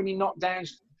Martin winning knockdowns,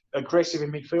 aggressive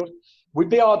in midfield. We'd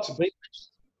be hard to beat.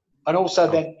 And also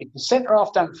then, if the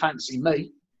centre-half don't fancy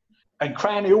me, and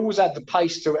Cranley always had the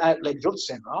pace to outlet the other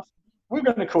centre-half, we were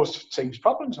going to cause teams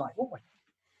problems, mate, weren't we?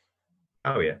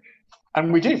 Oh, yeah.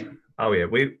 And we did. Oh, yeah.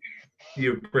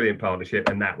 You were a brilliant partnership,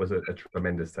 and that was a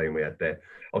tremendous team we had there.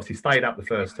 Obviously, stayed up the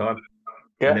first time,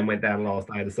 and then went down last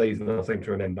day of the season, I seem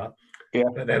to remember. Yeah.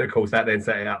 But then, of course, that then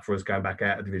set it up for us going back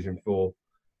out of Division 4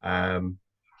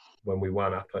 when we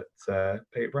won up at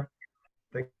Peterborough,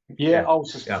 I think. Yeah, I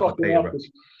was just fucking up.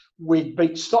 We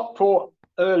beat Stockport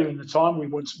earlier in the time.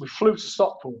 We flew to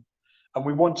Stockport, and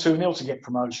we won 2-0 to get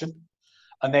promotion.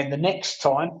 And then the next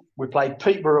time, we played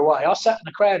Peterborough away. I sat in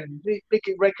the crowd and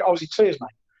I was in tears, mate.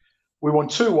 We won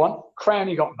 2-1.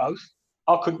 Crowney got both.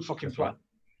 I couldn't fucking play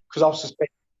because I was suspended.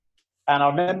 And I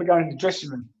remember going in the dressing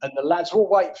room and the lads were all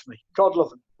waiting for me. God love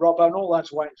them. Robbo and all the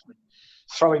lads were waiting for me,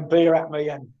 throwing beer at me.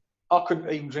 And I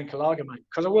couldn't even drink a lager, mate,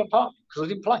 because I weren't part of it, because I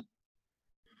didn't play.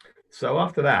 So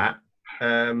after that,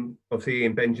 obviously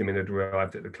Ian Benjamin had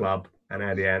arrived at the club and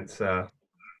had the answer.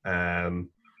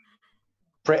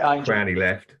 Brett Angel. Crowney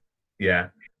left. Yeah.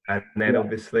 And then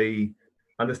obviously,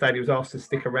 I understand he was asked to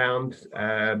stick around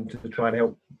to try and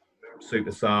help suit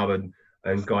the sub and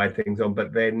guide things on.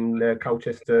 But then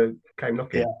Colchester came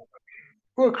knocking. Yeah.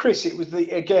 Well, Chris, it was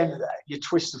you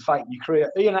twist of fate in your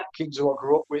career. Ian Atkins, who I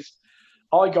grew up with,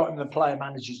 I got him the player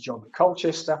manager's job at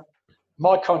Colchester.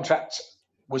 My contract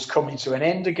was coming to an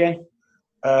end again.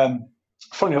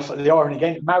 Funny enough, the irony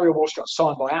again, Mario Walsh got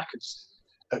signed by Atkins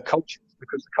at Colchester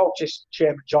because the Colchester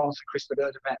chairman, Jonathan Crisp, had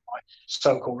heard about my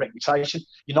so-called reputation.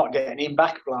 You're not getting him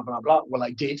back, blah, blah, blah. Well,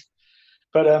 they did.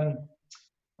 But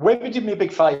Webber did me a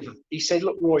big favour. He said,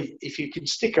 look, Roy, if you can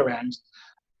stick around,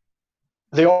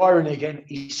 the irony again,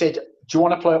 he said, do you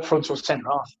want to play up front or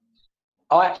centre-half?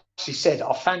 I actually said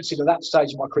I fancied at that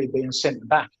stage of my career being a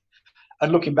centre-back.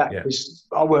 And looking back,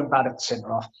 I weren't bad at the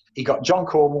centre-half. He got John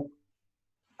Cornwall.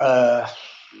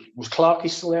 Was Clarkey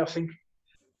still there, I think?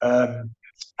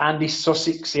 Andy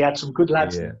Sussex. He had some good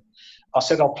lads. Yeah. I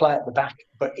said I'll play at the back.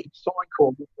 But he signed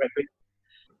Cornwall,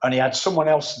 and he had someone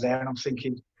else there. And I'm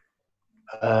thinking,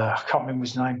 I can't remember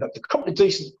his name, but a couple of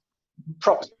decent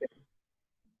props.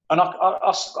 And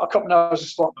I couldn't know I was a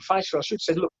spot in my face. So I should have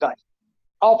said, look, Dave,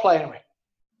 I'll play anyway.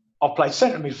 I've played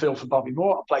centre midfield for Bobby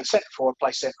Moore. I played centre forward. I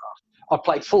played centre half. I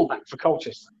played fullback for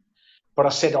Colchester. But I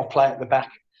said I'll play at the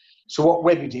back. So what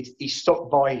Webby did, he stuck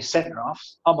by his centre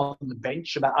halves. I'm on the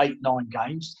bench about 8-9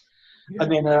 games. Yeah.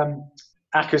 And then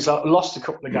Ackers lost a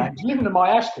couple of games. Living in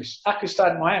my house, Chris. Ackers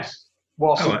stayed in my house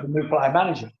whilst I was the new player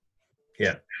manager.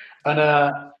 Yeah. And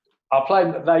I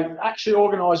played, they actually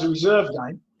organised a reserve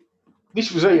game.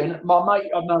 This was Ian, my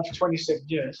mate I've known for 27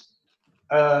 years.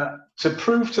 To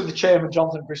prove to the chairman,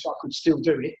 Jonathan Chris, I could still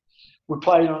do it. We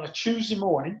played on a Tuesday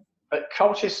morning at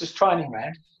Colchester's training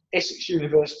ground, Essex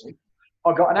University.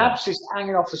 I got an abscess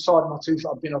hanging off the side of my tooth.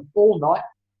 I'd been up all night.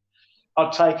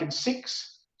 I'd taken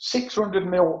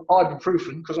 600ml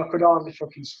ibuprofen because I could hardly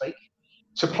fucking speak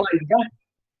to play the game.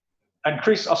 And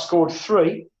Chris, I scored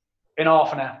 3 in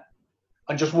half an hour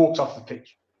and just walked off the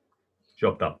pitch.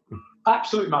 Job done.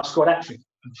 Absolutely, man. I scored hat-trick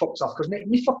and fucked off because my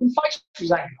fucking face was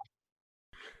hanging off.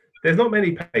 There's not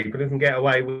many people who can get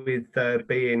away with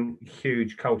being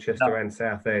huge Colchester and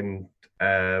Southend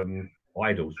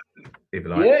idols, if you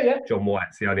like. Yeah. John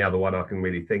White's the only other one I can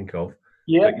really think of.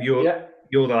 Yeah, but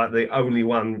you're like the only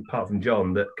one, apart from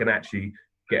John, that can actually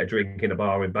get a drink in a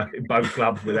bar in both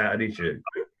clubs without an issue.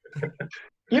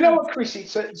 You know what, Chris?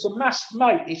 It's a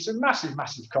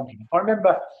massive compliment. I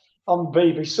remember on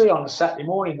BBC on a Saturday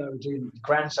morning they were doing the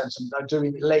grandstands and they were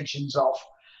doing legends of,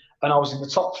 and I was in the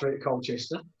top 3 at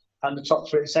Colchester and the top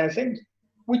 3 at Southend,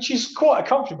 which is quite a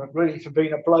compliment, really, for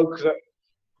being a bloke that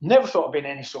never thought of being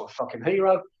any sort of fucking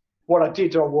hero. What I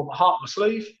did, I wore my heart on my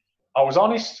sleeve. I was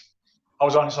honest. I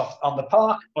was honest on the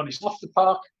park, honest off the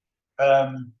park.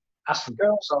 As for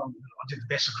girls, I did the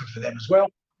best I could for them as well.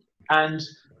 And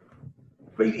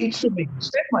it stood me in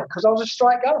stead, mate, because I was a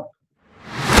straight goer.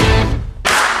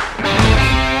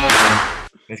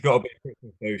 There's got to be a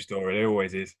Christmas news story. There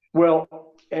always is. Well,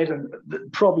 Ed,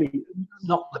 probably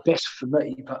not the best for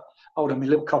me, but hold on, my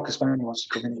little cocker spaniel wants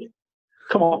to come in here.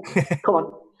 Come on.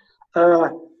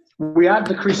 We had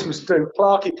the Christmas do.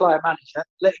 Clarkie, player manager,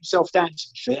 let himself down, to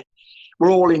be fair.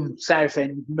 We're all in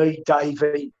Southend, me,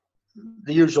 Davey,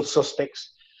 the usual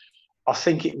suspects. I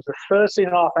think it was the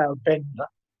 13.5-hour bender.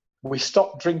 We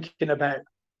stopped drinking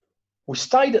we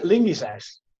stayed at Lingy's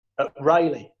house at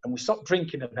Rayleigh and we stopped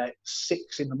drinking about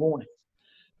 6 in the morning.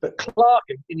 But Clark,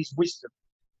 in his wisdom,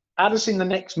 had us in the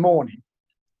next morning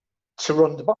to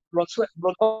run the box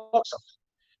off.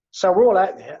 So we're all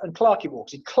out there and Clarkie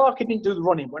walks in. Clarkie didn't do the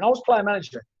running. When I was player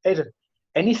manager, Eden,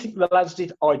 anything the lads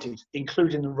did, I did,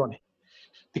 including the running,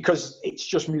 because it's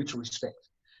just mutual respect.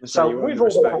 So we've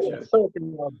all got a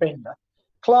 13-hour bender.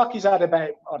 Clarkie's had about,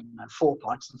 4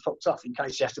 pints and fucked off in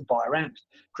case he has to buy a round.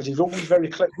 Because he's always very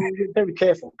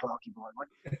careful, Clarkie, by the way.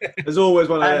 There's always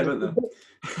one of them, isn't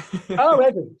there? Oh,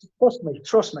 Evan,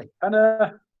 trust me. And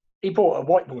he bought a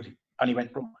whiteboard and he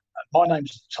went, right, my name's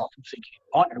at the top. I'm thinking,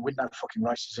 I ain't going to win no fucking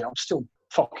races here. I'm still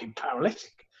fucking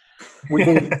paralytic.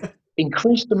 We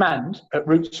increased demand at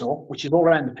Rootsaw, which is all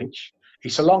around the pitch.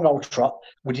 It's a long old trot.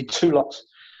 We did 2 lots.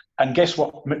 And guess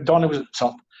what? McDonough was at the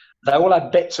top. They all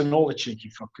had bets on all the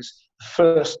cheeky fuckers.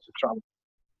 First to trouble.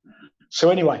 So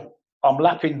anyway, I'm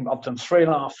lapping. I've done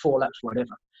 3.5, 4 laps,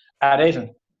 whatever. At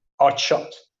Eden, I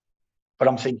chopped. But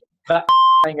I'm thinking, that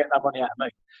ain't getting that money out of me.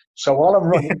 So while I'm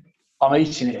running, I'm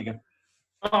eating it again.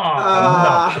 And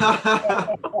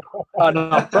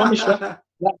I promise you,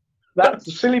 that's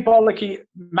the silly bollocky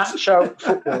macho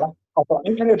footballer. I've got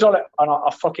 $1 and I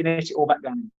fucking ate it all back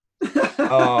down.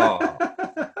 Oh.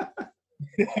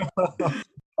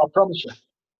 I promise you.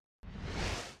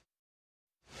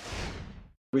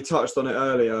 We touched on it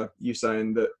earlier, you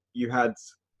saying that you had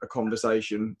a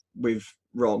conversation with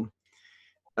Ron.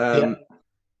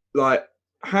 Like,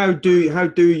 how do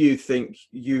you think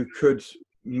you could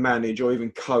manage or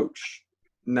even coach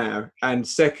now? And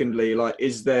secondly, like,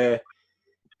 is there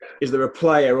a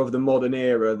player of the modern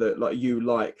era that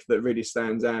that really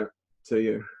stands out to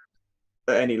you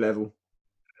at any level?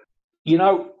 You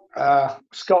know,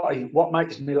 Scotty, what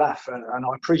makes me laugh, and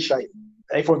I appreciate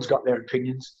everyone's got their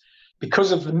opinions,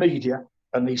 because of the media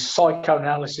and these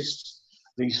psychoanalysts,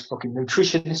 these fucking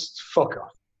nutritionists, fuck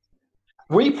off.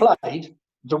 We played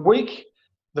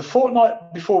the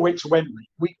fortnight before we went to Wembley,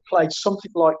 we played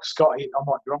something like, Scotty, I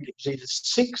might be wrong, it was either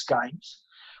 6 games.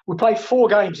 We played 4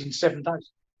 games in 7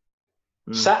 days.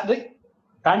 Saturday,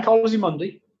 Bank Holiday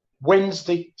Monday,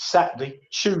 Wednesday, Saturday,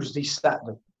 Tuesday,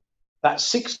 Saturday. That's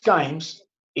 6 games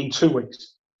in 2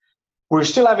 weeks. We were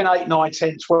still having 8, 9,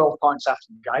 10, 12 pints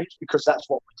after the games because that's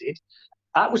what we did.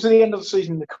 That was at the end of the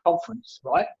season in the conference,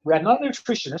 right? We had no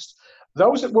nutritionists.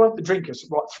 Those that weren't the drinkers,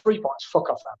 right, 3 pints, fuck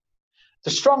off that. The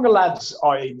stronger lads,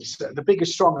 i.e. the bigger,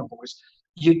 stronger boys,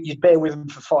 you'd bear with them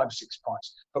for 5 or 6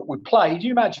 pints. But we played,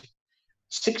 you imagine,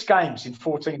 6 games in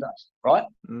 14 days, right?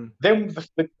 Then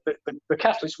the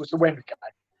catalyst was the Wembley game,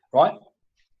 right?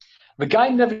 The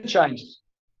game never changes.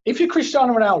 If you're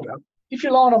Cristiano Ronaldo, if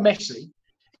you're Lionel Messi,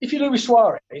 if you're Luis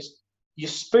Suarez, your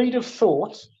speed of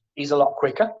thought is a lot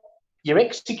quicker. Your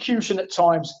execution at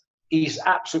times is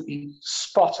absolutely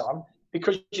spot on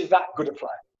because you're that good a player.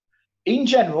 In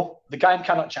general, the game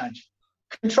cannot change.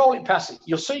 Control it, pass it.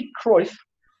 You'll see Cruyff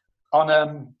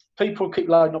on people keep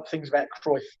loading up things about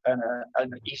Cruyff and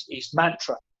his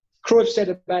mantra. Cruyff said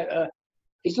about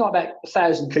it's not about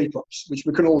 1,000 keep-ups, which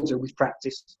we can all do with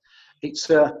practice. It's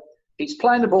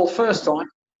playing the ball first time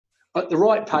at the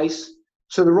right pace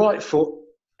to the right foot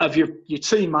of your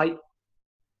teammate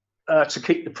to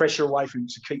keep the pressure away from him,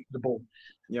 to keep the ball.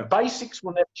 Yeah. Basics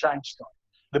will never change, Scott.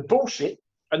 The bullshit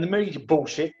and the media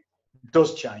bullshit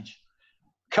does change.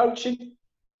 Coaching,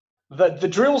 the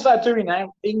drills they're doing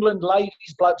now, England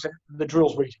ladies, blokes, the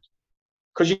drills we did.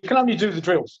 Because you can only do the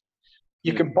drills.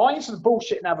 You can buy into the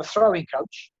bullshit and have a throwing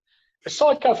coach, a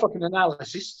psycho fucking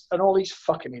analysis, and all these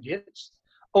fucking idiots.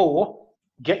 Or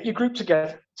get your group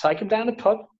together, take them down the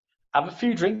pub, have a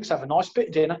few drinks, have a nice bit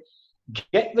of dinner,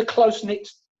 get the close-knit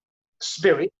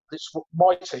spirit that's what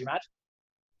my team had.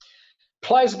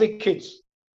 Players are big kids.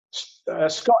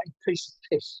 Scotty, piece of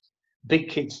piss. Big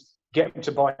kids. Get them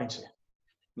to buy into you.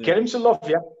 Yeah. Get them to love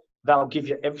you. They'll give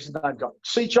you everything they've got.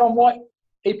 See John White?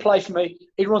 He'd play for me.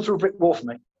 He'd run through a brick wall for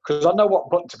me because I know what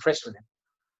button to press with him.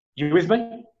 You with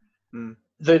me? Mm.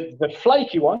 The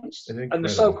flaky ones and the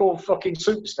so-called fucking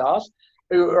superstars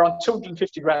who are on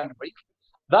 250 grand a week,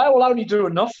 they will only do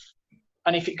enough.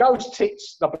 And if it goes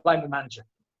tits, they'll blame the manager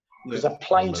because they're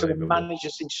playing to the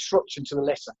manager's instruction to the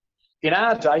letter. In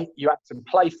our day, you had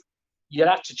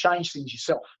to change things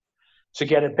yourself to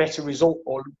get a better result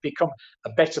or become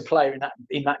a better player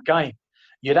in that game.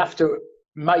 You'd have to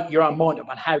make your own mind up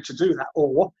on how to do that,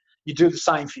 or you do the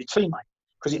same for your teammate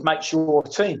because it makes your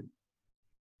team.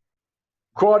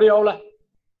 Guardiola,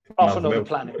 off another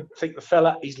planet. I think the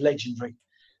fella is legendary.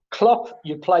 Klopp,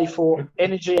 you play for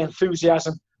energy,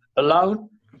 enthusiasm alone.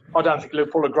 I don't think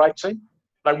Liverpool are a great team.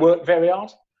 They work very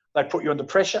hard. They put you under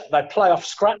pressure. They play off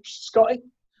scraps, Scotty.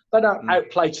 They don't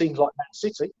outplay teams like Man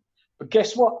City. But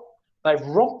guess what? They've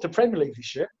romped the Premier League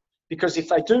this year because if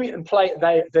they do it and play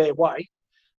it their way,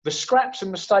 the scraps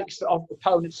and mistakes that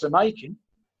opponents are making,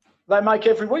 they make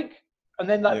every week. And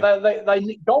then they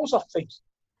nick goals off things.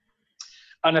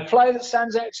 And a player that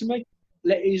stands out to me,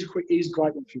 here's a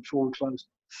great one before we close.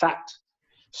 Fact.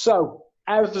 So,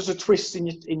 how does a twist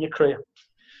in your career?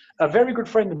 A very good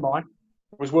friend of mine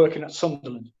was working at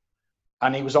Sunderland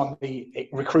and he was on the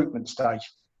recruitment stage.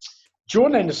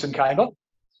 Jordan Henderson came up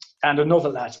and another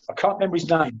lad. I can't remember his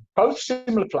name. Both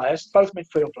similar players, both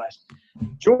midfield players.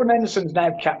 Jordan Henderson's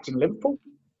now captain Liverpool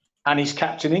and he's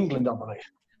captain England, I believe.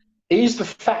 Here's the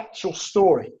factual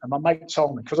story, and my mate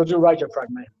told me, because I do a radio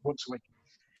program once a week.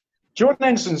 Jordan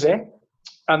Henderson's there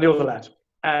and the other lad.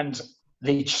 And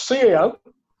the CEO,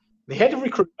 the head of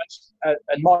recruitment, and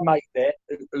my mate there,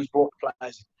 who's brought the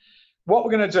players in. What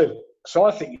we're going to do? So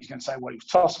I think he's going to say, well, he was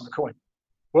tossing the coin.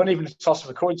 Weren't even a toss of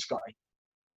a coin, Scotty.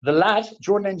 The lad,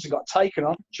 Jordan Henderson, got taken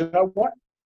on. Do you know what?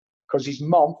 Because his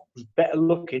mom was better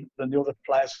looking than the other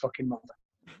player's fucking mother.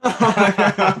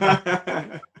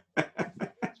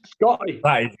 Scotty,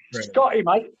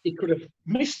 mate, he could have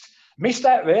missed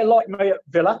out there like me at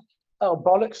Villa. Oh,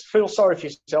 bollocks, feel sorry for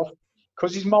yourself.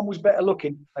 Because his mum was better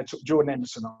looking, they took Jordan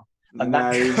Henderson on. And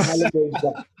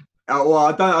well,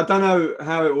 I don't know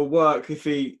how it will work if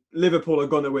Liverpool are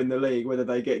going to win the league, whether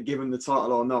they get given the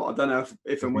title or not. I don't know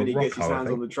if and when he gets his hands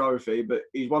on the trophy, but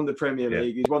he's won the Premier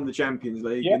League, he's won the Champions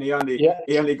League, and he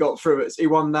only got through it. He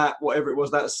won that, whatever it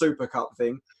was, that Super Cup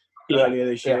thing earlier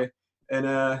this year. And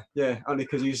only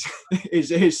because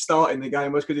he's starting the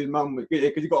game was because his mum,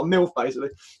 because he got a MILF basically.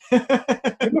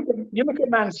 you look at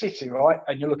Man City, right,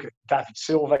 and you look at David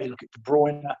Silva, you look at De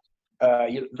Bruyne.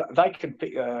 They can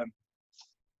pick.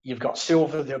 You've got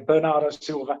Silva, Bernardo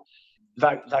Silva.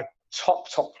 They're top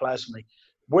players for me.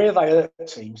 Where they hurt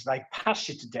teams, they pass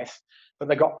you to death, but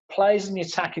they've got players in the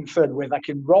attacking third where they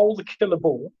can roll the killer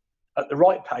ball at the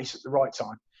right pace at the right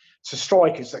time to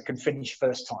strikers that can finish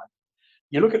first time.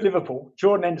 You look at Liverpool,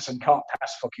 Jordan Henderson can't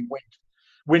pass fucking wind.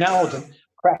 Wijnaldum,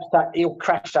 he'll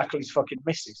crash tackle his fucking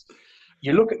misses.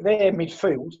 You look at their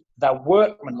midfield, they're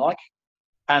workmanlike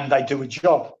and they do a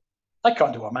job. They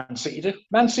can't do what Man City do.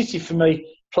 Man City, for me,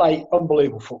 play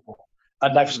unbelievable football.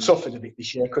 And they've suffered a bit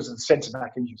this year because of the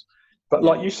centre-back injuries. But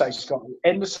like you say, Scott,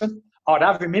 Henderson, I'd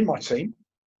have him in my team,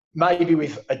 maybe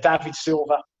with a David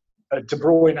Silva, a De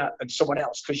Bruyne and someone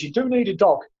else, because you do need a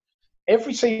dog.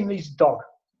 Every team needs a dog.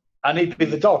 And he'd be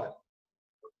the dog.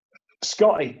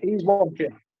 Scotty, he's one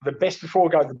player. The best before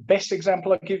I go, the best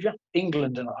example I give you,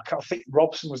 England, and I think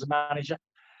Robson was the manager.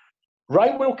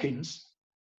 Ray Wilkins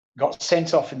got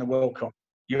sent off in the World Cup.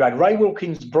 You had Ray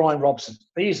Wilkins, Brian Robson.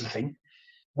 Here's the thing.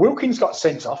 Wilkins got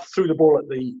sent off, threw the ball at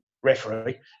the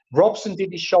referee. Robson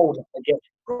did his shoulder again,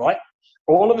 right?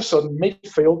 All of a sudden,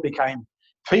 midfield became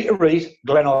Peter Reid,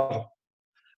 Glenn Hoddle.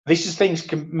 This is things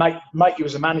can make you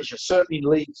as a manager, certainly in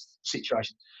league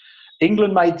situations.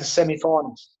 England made the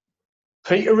semi-finals.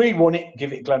 Peter Reid won it,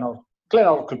 give it Glenn Hoddle. Glenn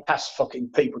Hoddle could pass fucking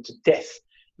people to death.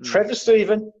 Trevor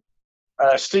Stephen,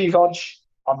 Steve Hodge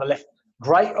on the left.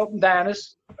 Great up and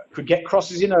downers, could get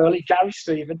crosses in early. Gary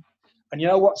Stephen. And you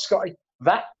know what, Scotty?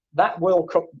 That World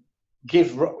Cup I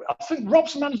think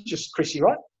Rob's the manager, Chrissy,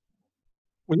 right?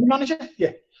 Was he manager?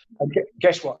 Yeah. And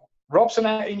guess what? Robson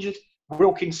out injured,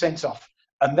 Wilkins sent off.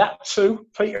 And that too,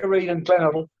 Peter Reid and Glenn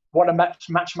Hoddle, what a match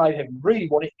made him. Really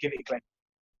want it, give it Glenn.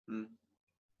 Mm.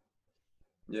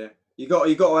 Yeah. You got to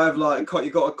have you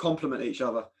got to complement each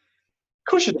other. Of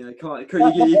course you do. You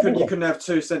couldn't have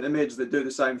two centre mids that do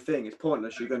the same thing. It's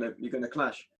pointless. You're gonna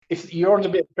clash. If you're under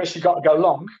a bit of pressure, you've got to go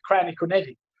long. Cranny couldn't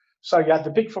edit. So you had the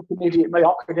big fucking idiot me,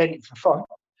 I could edit for fun,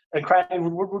 and Cranny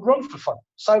would run for fun.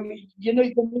 So you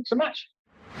need to mix and match.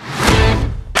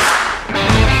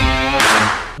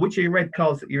 Which of your red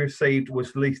cards that you received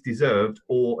was least deserved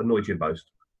or annoyed you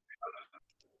most?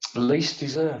 Least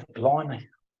deserved, blimey.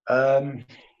 There's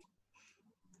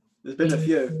been a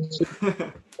few.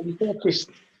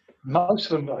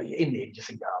 Most of them are in the end, you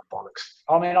think, oh, bollocks.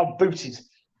 I mean, I've booted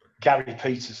Gary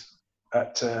Peters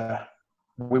at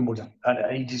Wimbledon,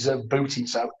 and he deserved booting,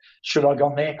 so should I have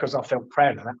gone there? Because I felt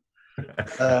proud of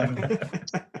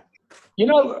that. You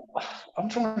know, I'm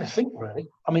trying to think, really.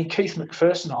 I mean, Keith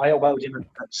McPherson, I elbowed him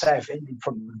at Southend in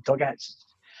front of the dugouts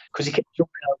because he kept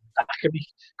jumping over the back of me.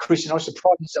 Chris and I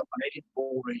surprised myself when he did the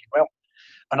ball really well.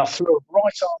 And I threw a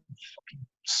right-arm fucking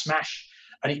smash,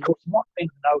 and he caught him right in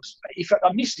the nose. If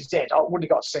I missed his head, I wouldn't have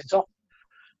got sent off.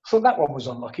 So that one was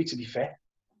unlucky, to be fair.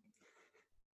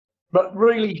 But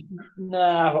really,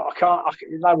 no, I can't.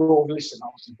 They were all listening. I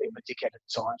was a bit of a dickhead at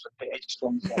times, a bit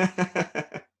headstrong.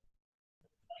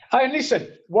 Hey, listen,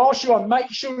 whilst you're on,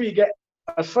 make sure you get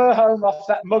a fur home off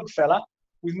that mug fella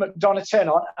with McDonough 10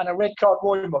 on and a red card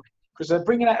Roy mug, because they're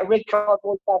bringing out a red card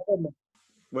Roy mug.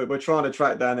 We're trying to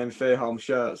track down them Fairholm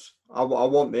shirts. I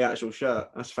want the actual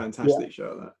shirt. That's a fantastic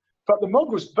shirt, that. But the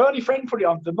mug was, Bernie Friend put it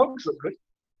on, the mugs look good.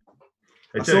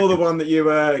 I saw the one that you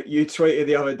tweeted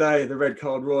the other day, the red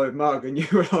card Roy mug, and you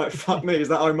were like, fuck me, is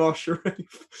that Omar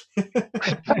Sharif?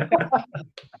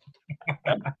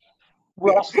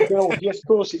 Well, that's the bill. Yes, of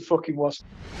course it fucking was.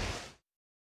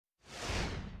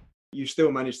 You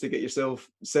still managed to get yourself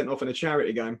sent off in a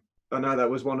charity game. I know that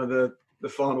was one of the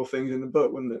final things in the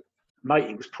book, wasn't it?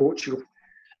 Mate, it was Portugal.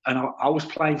 And I was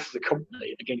playing for the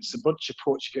company against a bunch of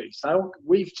Portuguese.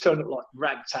 We've turned up like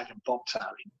ragtag and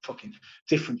bobtail in fucking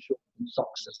different shorts and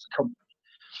socks as the company.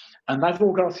 And they've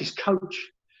all got off this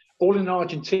coach, all in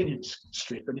Argentinian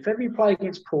strip. And if ever you play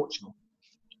against Portugal,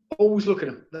 always look at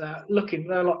them. They're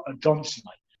like Adonis,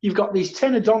 mate. You've got these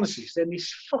 10 Adonises, then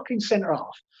this fucking centre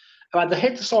half, who had the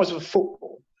head the size of a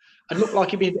football and looked like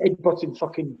he'd been headbutting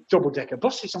fucking double-decker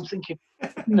buses. I'm thinking,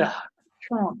 nah,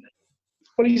 can't be.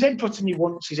 Well, he's headbutting you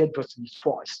once, he's headbutting you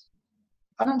twice.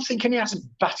 And I'm thinking he hasn't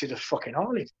batted a fucking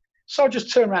eyelid. So I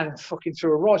just turned around and fucking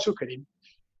threw a right hook at him,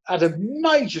 had a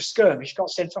major skirmish, got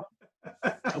sent off.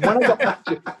 And when I got back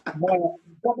to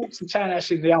the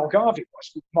townhouse in the Algarve,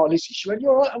 with my Lizzie, she went, "You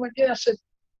all right?" I went, "Yeah." I said,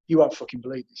 "You won't fucking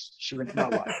believe this." She went, "No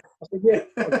way." I said, "Yeah."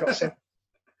 I got sent.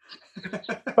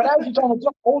 But how you done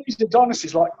all these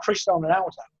Adonises like Cristiano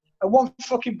Ronaldo and one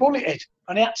fucking bullet head,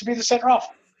 and he had to be the centre half.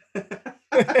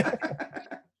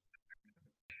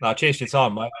 No, cheers for your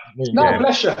time, mate. No,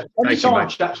 bless you. Anytime,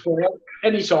 chaps, for you.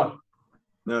 Anytime.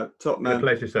 No, top man. A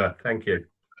pleasure, sir. Thank you.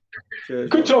 Cheers,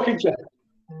 good talking to you.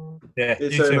 Yeah, you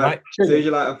too, mate. See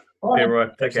you later. Yeah, right.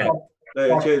 Take care.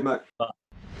 Cheers, mate.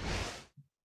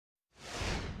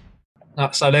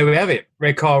 So there we have it.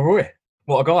 Red Card Roy.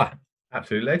 What a guy.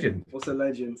 Absolute legend. What's a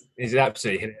legend? He's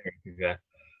absolutely hilarious.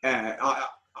 Yeah.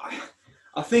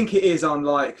 I think it is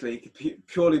unlikely,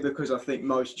 purely because I think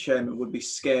most chairmen would be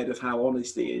scared of how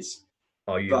honest he is.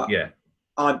 Oh, yeah.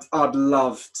 I'd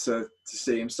love to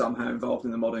see him somehow involved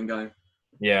in the modern game.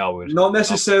 Yeah, I would. Not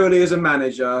necessarily as a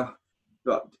manager,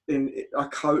 but in a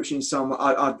coach in some.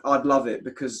 I'd love it,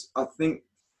 because I think,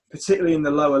 particularly in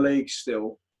the lower leagues,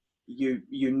 still you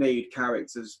need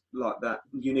characters like that.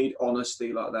 You need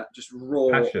honesty like that, just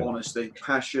raw honesty,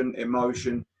 passion,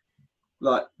 emotion.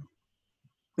 Like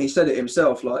he said it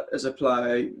himself, like as a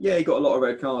player, yeah, he got a lot of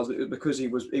red cards because he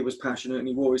was passionate and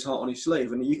he wore his heart on his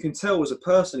sleeve. And you can tell as a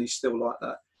person he's still like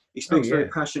that. He speaks very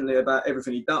passionately about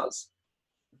everything he does.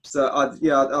 So I'd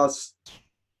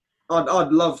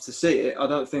love to see it. I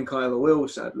don't think I ever will,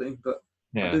 sadly, but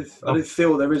I do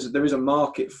feel there is a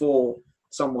market for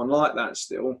someone like that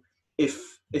still,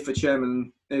 if a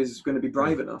chairman is going to be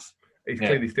brave enough. He's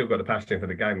clearly still got the passion for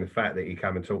the game. The fact that he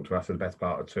came and talked to us for the best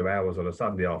part of 2 hours on a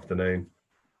Sunday afternoon,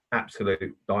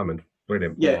 absolute diamond,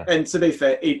 brilliant. Yeah, and to be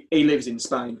fair, he lives in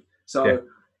Spain, so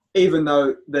even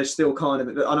though there's still kind of,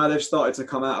 I know they've started to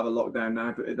come out of a lookdown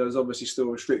now, but there's obviously still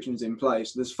restrictions in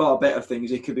place. There's far better things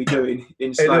he could be doing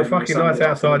in It looks fucking nice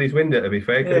outside his window, to be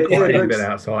fair. Could quite a bit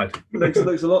outside.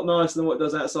 Looks a lot nicer than what it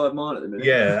does outside mine at the minute.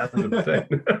 Yeah,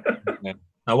 100%. Yeah.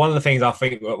 Now, one of the things I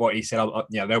think what he said,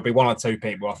 there'll be one or two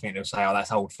people I think they'll say, "Oh,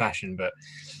 that's old-fashioned," but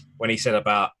when he said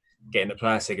about getting the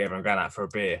players together and going out for a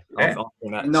beer, I think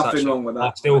that's nothing wrong with that.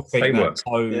 I still think that.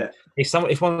 So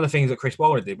it's one of the things that Chris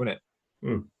Wilder did, wasn't it?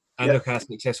 Mm. And look how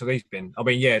successful he's been. I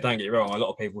mean, yeah, don't get me wrong. A lot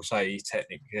of people say he's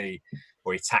tactically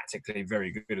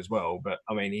very good as well. But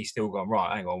I mean, he's still gone,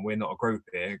 right, hang on, we're not a group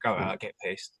here. Go out, get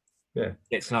pissed. Yeah.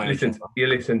 Get to know you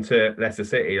listen to Leicester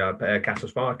City, Castle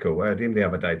Sparkle. I heard him the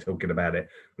other day talking about it.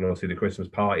 And obviously the Christmas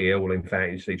party, all in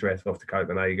fancy dress off to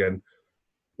Copenhagen,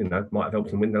 might have helped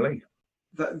them win the league.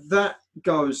 That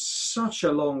goes such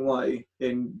a long way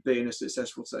in being a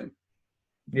successful team.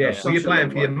 Yeah, so you're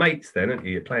playing for your mates then, aren't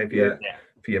you? You're playing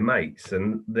for your mates,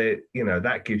 and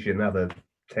that gives you another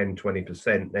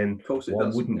 10-20%. Then of course why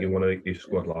wouldn't you want to your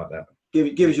squad like that?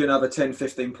 Gives you another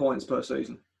 10-15 points per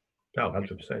season. Oh,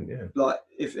 100%, yeah. Like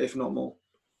if not more.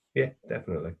 Yeah,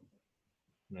 definitely.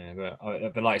 Yeah,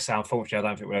 but like I say, unfortunately, I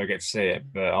don't think we'll ever get to see it.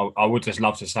 But I would just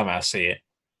love to somehow see it.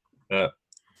 But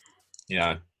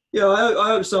Yeah, I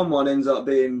hope someone ends up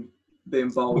being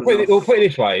bold. We'll put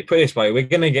it this way. We're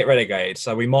going to get relegated,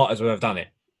 so we might as well have done it.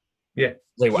 Yeah.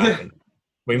 See what happened.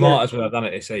 We might as well have done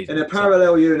it this season. In a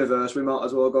parallel universe, we might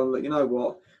as well have gone, look, you know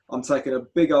what? I'm taking a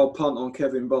big old punt on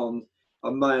Kevin Bond. I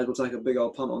may as well take a big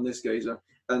old punt on this geezer.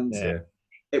 And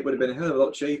it would have been a hell of a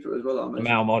lot cheaper as well, I imagine. The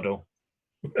male model.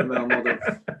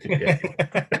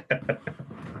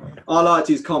 I liked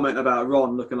his comment about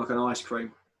Ron looking like an ice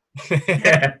cream.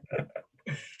 Yeah.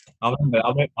 I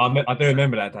do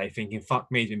remember that day thinking,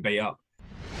 fuck me, he's been beat up.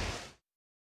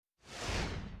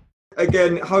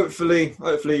 Again, hopefully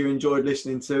you enjoyed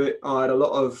listening to it. I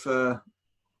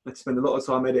had spent a lot of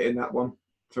time editing that one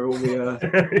for all the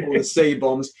all the C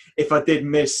bombs. If I did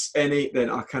miss any, then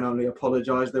I can only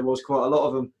apologise. There was quite a lot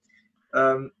of them.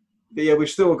 But yeah, we've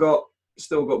still got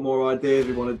more ideas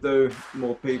we want to do.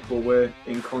 More people we're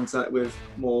in contact with.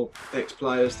 More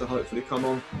ex-players to hopefully come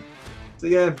on. So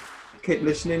yeah, keep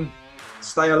listening.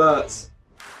 Stay alert.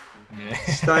 Yeah.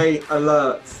 Stay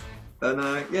alert.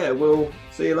 And we'll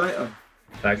see you later.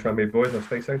 Thanks for having me, boys. I'll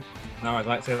speak soon. No, I'd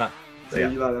like to see that. See you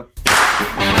later.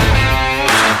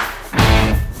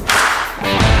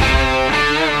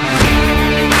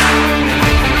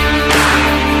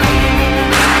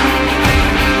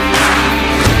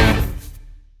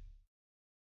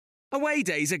 Away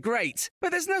days are great,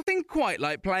 but there's nothing quite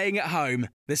like playing at home.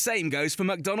 The same goes for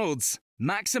McDonald's.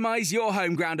 Maximise your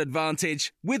home ground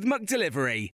advantage with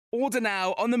McDelivery. Order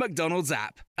now on the McDonald's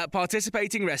app. At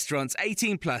participating restaurants,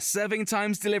 18+ serving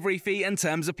times, delivery fee and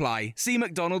terms apply. See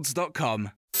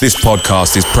mcdonalds.com. This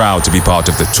podcast is proud to be part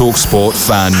of the TalkSport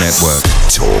Fan Network.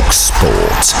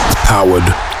 TalkSport. Powered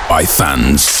by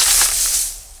fans.